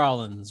Seth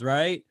Rollins,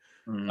 right?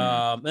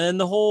 And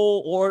the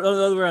whole, or the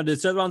other way around, did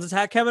Seth Rollins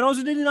attack Kevin Owens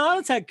or did he not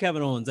attack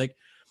Kevin Owens? Like,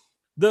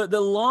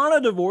 the Lana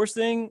divorce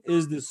thing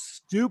is the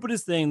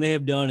stupidest thing they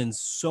have done in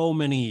so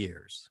many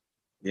years.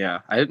 Yeah,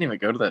 I didn't even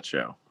go to that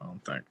show, I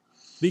don't think.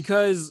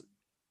 Because,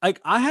 like,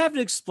 I have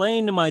to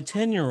explain to my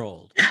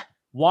 10-year-old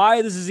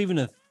why this is even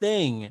a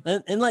thing,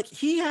 and like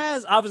he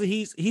has obviously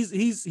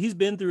he's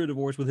been through a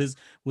divorce with his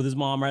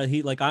mom, right?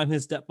 He, like, I'm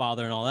his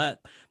stepfather and all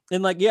that,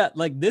 and like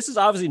this is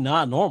obviously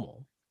not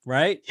normal,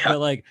 right? But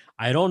like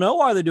I don't know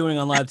why they're doing it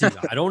on live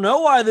TV. I don't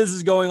know why this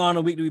is going on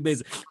a week-to-week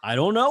basis. I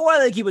don't know why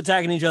they keep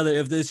attacking each other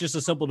if it's just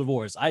a simple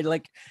divorce.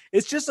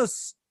 It's just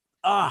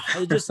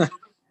it just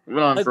been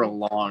on for a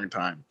long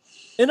time,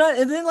 and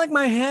then like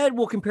my head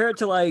will compare it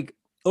to like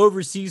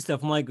overseas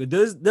stuff. I'm like,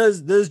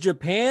 does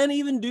Japan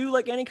even do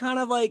like any kind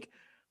of like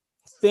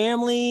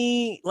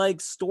family like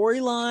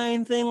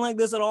storyline thing like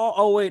this at all?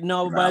 Oh wait,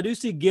 no, but I do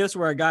see gifs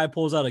where a guy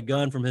pulls out a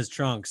gun from his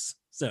trunks,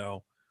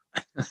 so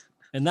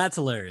and that's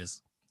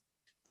hilarious.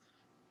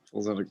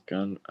 Pulls out a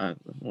gun. I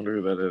wonder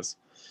who that is.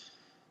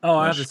 Oh,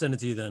 I have to send it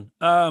to you then.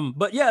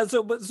 But yeah,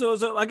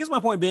 so I guess my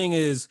point being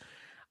is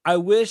I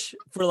wish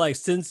for like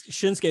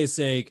Shinsuke's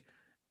sake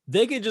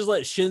they could just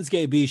let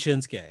Shinsuke be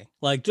Shinsuke.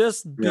 Like,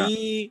 just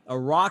be a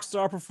rock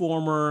star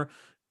performer,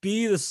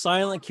 be the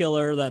silent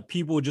killer that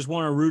people just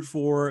want to root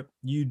for.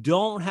 You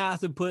don't have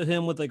to put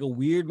him with like a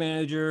weird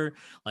manager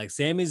like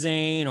Sami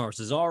Zayn or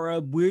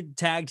Cesaro, weird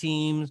tag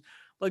teams.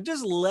 Like,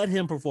 just let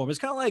him perform. It's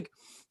kind of like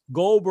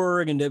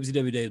Goldberg and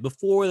WCW days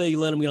before they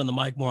let him get on the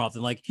mic more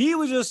often. Like, he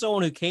was just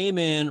someone who came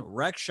in,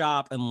 wrecked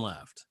shop, and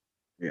left.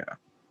 Yeah.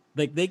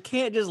 Like, they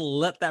can't just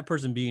let that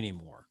person be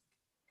anymore.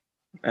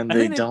 And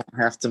they don't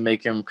have to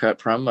make him cut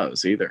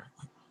promos either.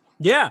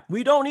 Yeah,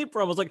 we don't need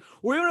promos. Like,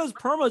 or even those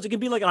promos, it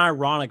can be like an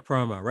ironic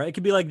promo, right? It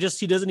could be like just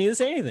he doesn't need to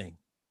say anything.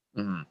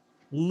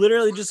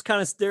 Literally just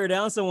kind of stare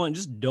down someone,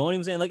 just don't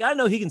even say. Like, I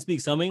know he can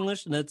speak some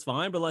English, and that's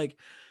fine, but like,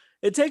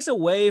 it takes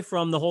away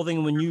from the whole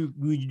thing when you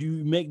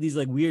make these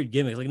like weird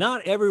gimmicks. Like,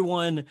 not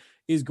everyone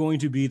is going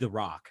to be The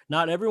Rock.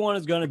 Not everyone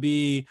is going to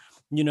be,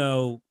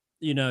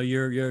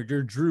 your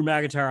Drew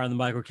McIntyre on the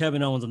mic or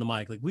Kevin Owens on the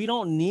mic. Like, we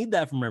don't need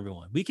that from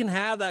everyone. We can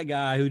have that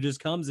guy who just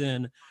comes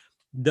in,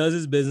 does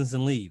his business,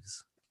 and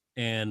leaves.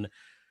 And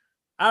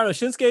I don't know,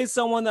 Shinsuke is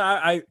someone that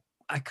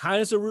I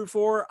kind of still root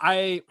for.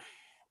 I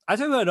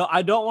tell you what,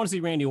 I don't want to see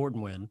Randy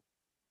Orton win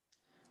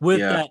with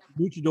that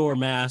luchador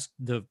mask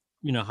to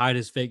hide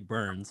his fake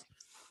burns.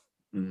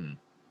 Mm.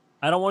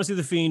 I don't want to see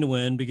the Fiend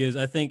win because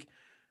I think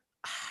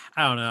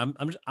I don't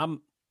know.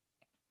 I'm.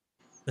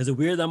 Is it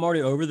weird that I'm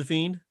already over the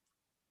Fiend?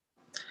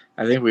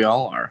 I think we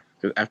all are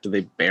after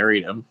they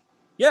buried him.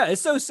 Yeah,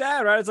 it's so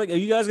sad, right? It's like, are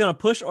you guys gonna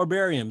push or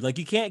bury him? Like,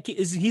 you can't.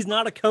 He's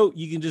not a coat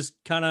you can just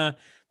kind of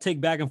take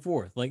back and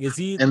forth. Like, is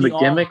he? And the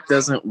gimmick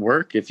doesn't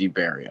work if you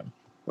bury him.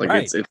 Like,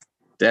 right. It's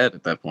dead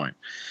at that point.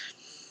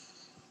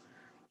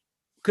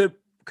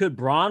 Could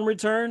Braun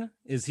return?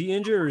 Is he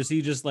injured or is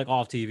he just like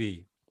off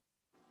TV?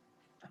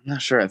 I'm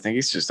not sure. I think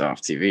he's just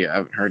off TV. I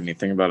haven't heard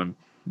anything about him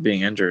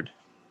being injured.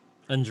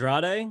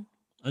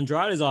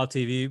 Andrade's off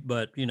TV,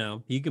 but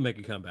he can make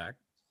a comeback.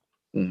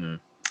 Mm-hmm.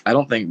 I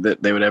don't think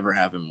that they would ever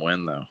have him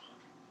win, though.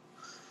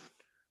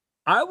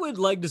 I would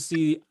like to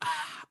see.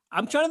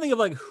 I'm trying to think of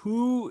like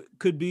who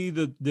could be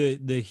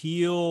the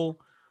heel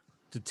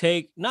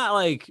to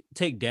not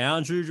take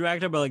down Drew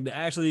McIntyre, but like to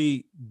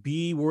actually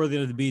be worthy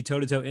enough to be toe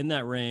to toe in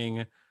that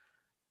ring.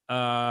 They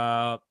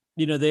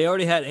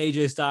already had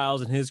AJ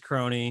Styles and his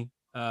crony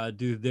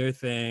do their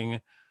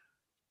thing.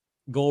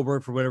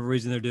 Goldberg, for whatever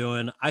reason they're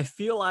doing. I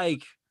feel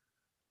like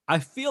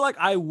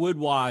I would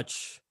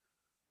watch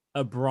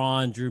a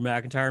Braun Drew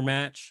McIntyre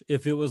match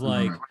if it was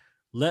like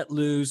let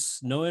loose,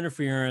 no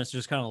interference,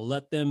 just kind of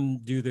let them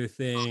do their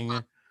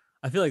thing.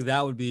 I feel like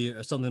that would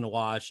be something to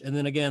watch. And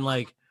then again,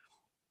 like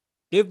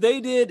if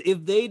they did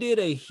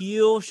a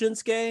heel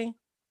Shinsuke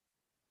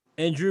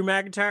and Drew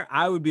McIntyre,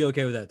 I would be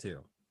okay with that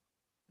too.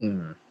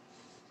 Mm.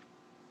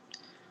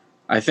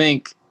 I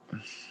think,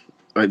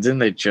 didn't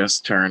they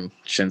just turn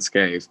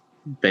Shinsuke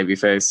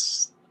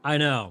babyface? I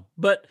know,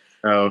 but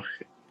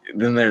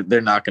then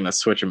they're not going to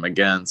switch him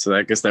again, so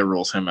I guess that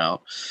rules him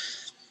out.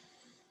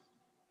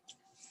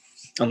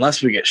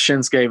 Unless we get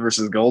Shinsuke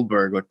versus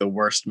Goldberg, like the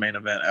worst main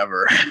event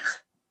ever.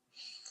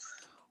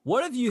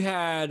 What if you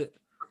had?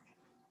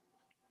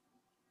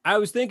 I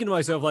was thinking to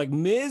myself, like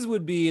Miz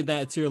would be at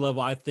that tier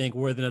level, I think,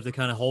 worthy enough to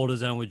kind of hold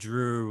his own with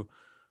Drew.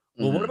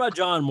 Well, what about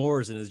John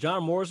Morrison? Is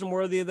John Morrison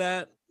worthy of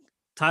that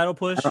title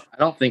push? I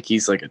don't think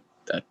he's like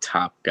a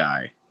top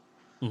guy.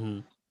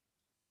 Mm-hmm.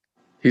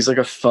 He's like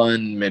a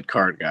fun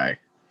mid-card guy.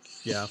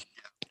 Yeah.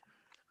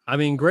 I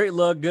mean, great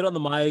look, good on the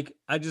mic.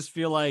 I just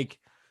feel like,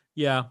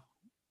 they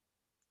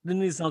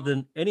need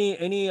something.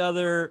 Any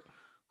other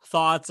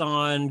thoughts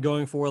on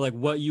going forward, like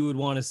what you would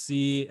want to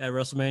see at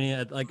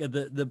WrestleMania?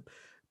 The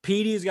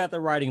PD's got the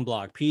writing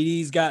block.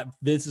 PD's got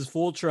Vince's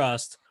full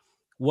trust.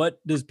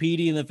 What does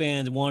PD and the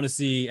fans want to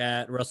see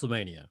at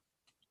WrestleMania?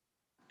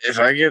 If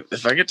I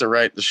get to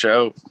write the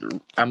show,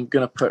 I'm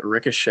gonna put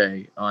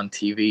Ricochet on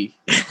TV.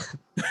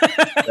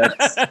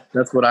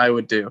 That's what I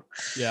would do.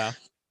 Yeah.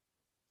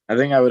 I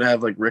think I would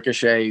have like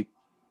Ricochet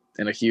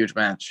in a huge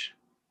match.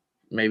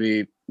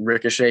 Maybe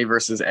Ricochet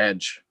versus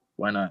Edge.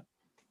 Why not?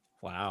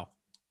 Wow.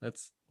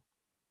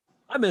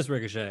 I miss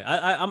Ricochet.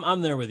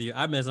 I'm there with you.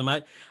 I miss him.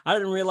 I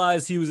didn't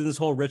realize he was in this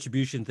whole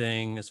retribution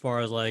thing as far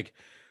as like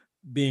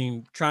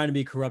trying to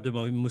be corrupted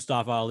by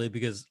Mustafa Ali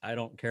because I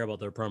don't care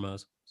about their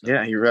promos. So.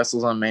 Yeah, he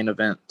wrestles on Main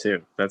Event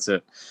too. That's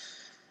it.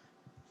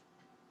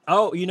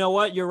 Oh, you know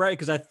what? You're right,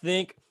 because I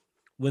think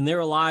when they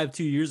were live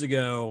 2 years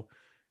ago,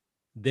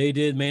 they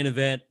did Main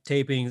Event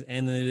tapings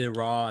and then they did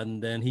Raw,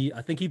 and then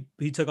I think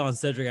he took on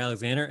Cedric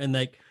Alexander, and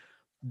like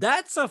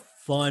that's a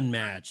fun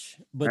match.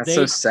 But that's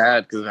so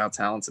sad because of how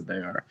talented they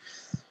are.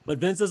 But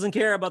Vince doesn't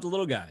care about the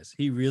little guys.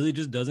 He really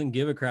just doesn't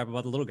give a crap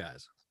about the little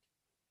guys.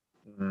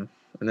 Mm-hmm.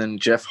 And then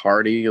Jeff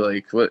Hardy,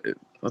 like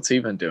what's he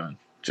been doing?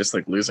 Just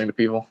like losing to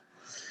people?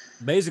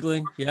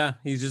 Basically, yeah.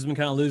 He's just been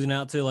kind of losing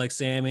out to like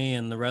Sammy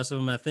and the rest of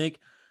them. I think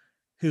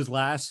his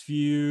last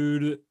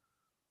feud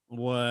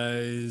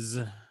was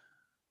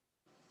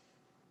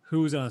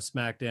who was on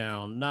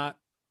SmackDown?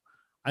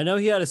 I know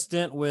he had a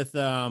stint with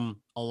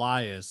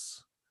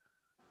Elias.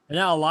 And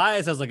now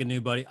Elias has like a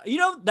new buddy.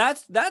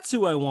 That's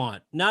who I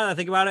want. Now that I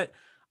think about it,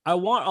 I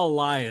want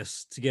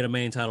Elias to get a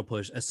main title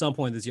push at some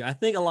point this year. I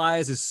think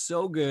Elias is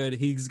so good.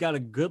 He's got a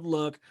good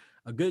look,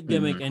 a good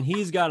gimmick, and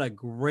he's got a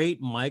great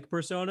mic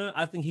persona.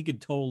 I think he could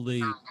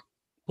totally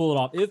pull it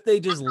off if they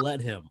just let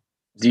him.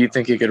 Do you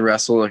think he could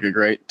wrestle like a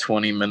great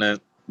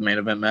 20-minute main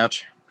event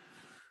match?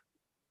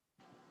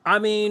 I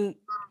mean,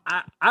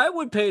 I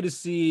would pay to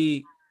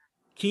see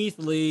Keith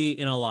Lee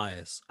and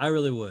Elias. I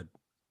really would.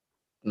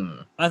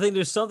 I think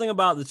there's something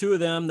about the two of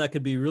them that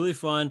could be really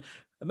fun.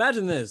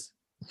 Imagine this.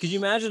 Could you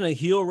imagine a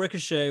heel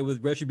Ricochet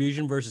with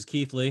Retribution versus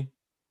Keith Lee?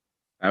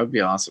 That would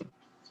be awesome.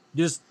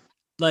 Just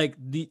like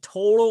the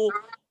total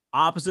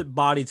opposite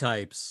body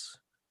types,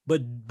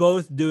 but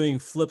both doing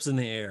flips in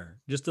the air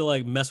just to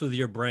like mess with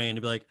your brain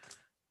to be like,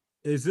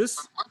 is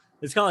this?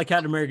 It's kind of like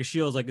Captain America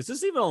Shields. Like, is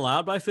this even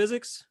allowed by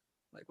physics?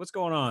 Like, what's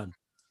going on?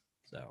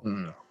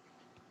 So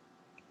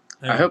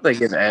I hope they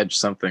give Edge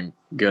something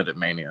good at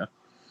Mania.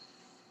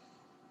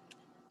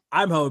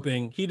 I'm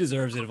hoping he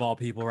deserves it of all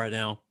people right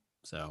now.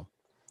 So,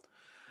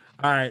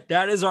 all right,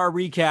 that is our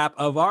recap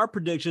of our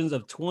predictions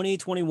of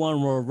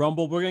 2021 Royal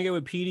Rumble. We're gonna get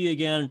with PD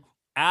again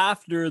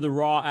after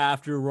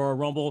Royal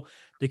Rumble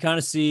to kind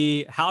of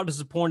see how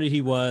disappointed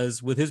he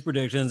was with his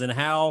predictions and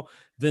how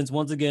Vince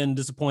once again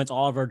disappoints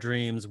all of our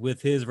dreams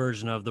with his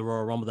version of the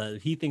Royal Rumble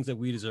that he thinks that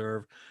we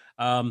deserve.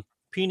 Peeny,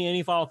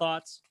 any final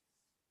thoughts?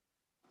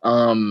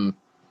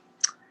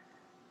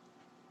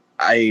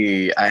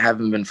 I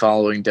haven't been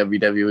following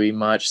WWE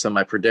much, so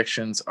my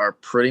predictions are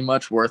pretty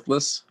much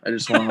worthless. I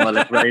just want to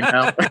let it right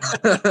now.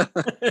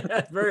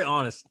 That's very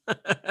honest.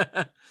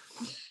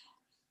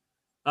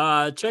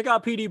 Check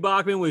out PD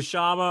Bachmann with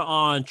Shama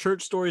on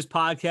Church Stories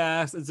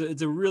podcast.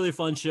 It's a really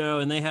fun show,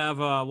 and they have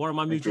one of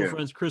my mutual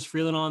friends, Chris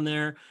Freeland, on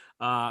there.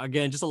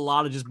 Again, just a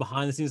lot of just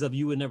behind the scenes stuff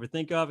you would never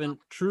think of, and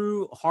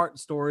true heart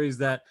stories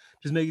that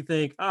just make you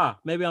think,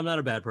 maybe I'm not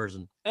a bad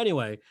person.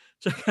 Anyway,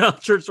 check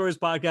out Church Stories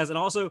podcast, and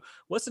also,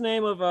 what's the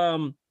name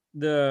of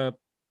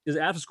is it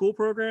after school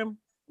program?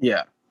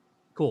 Yeah.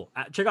 Cool.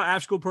 Check out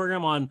After School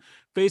Program on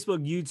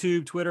Facebook,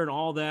 YouTube, Twitter, and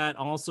all that,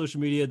 all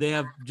social media. They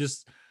have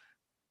just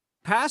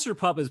Pastor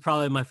Pup is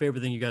probably my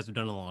favorite thing you guys have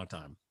done in a long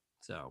time.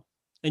 So,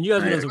 and you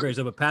guys have done some great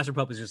stuff, but Pastor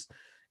Pup is just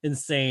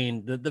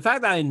insane. The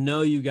fact that I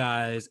know you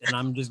guys and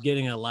I'm just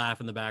getting a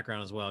laugh in the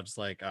background as well, just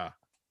like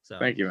so.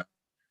 Thank you, man.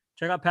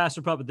 Check out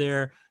Pastor Puppet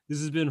there. This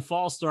has been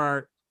False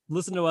Start.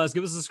 Listen to us.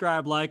 Give us a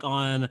subscribe, like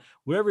on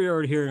wherever you're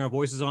already hearing our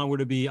voices on,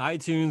 whether it be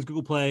iTunes,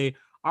 Google Play,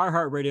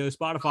 iHeartRadio,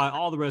 Spotify,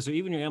 all the rest, or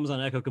even your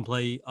Amazon Echo can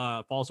play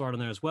False Start on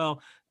there as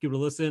well. Give it a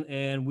listen,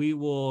 and we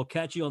will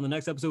catch you on the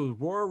next episode with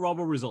Royal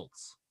Rumble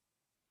results.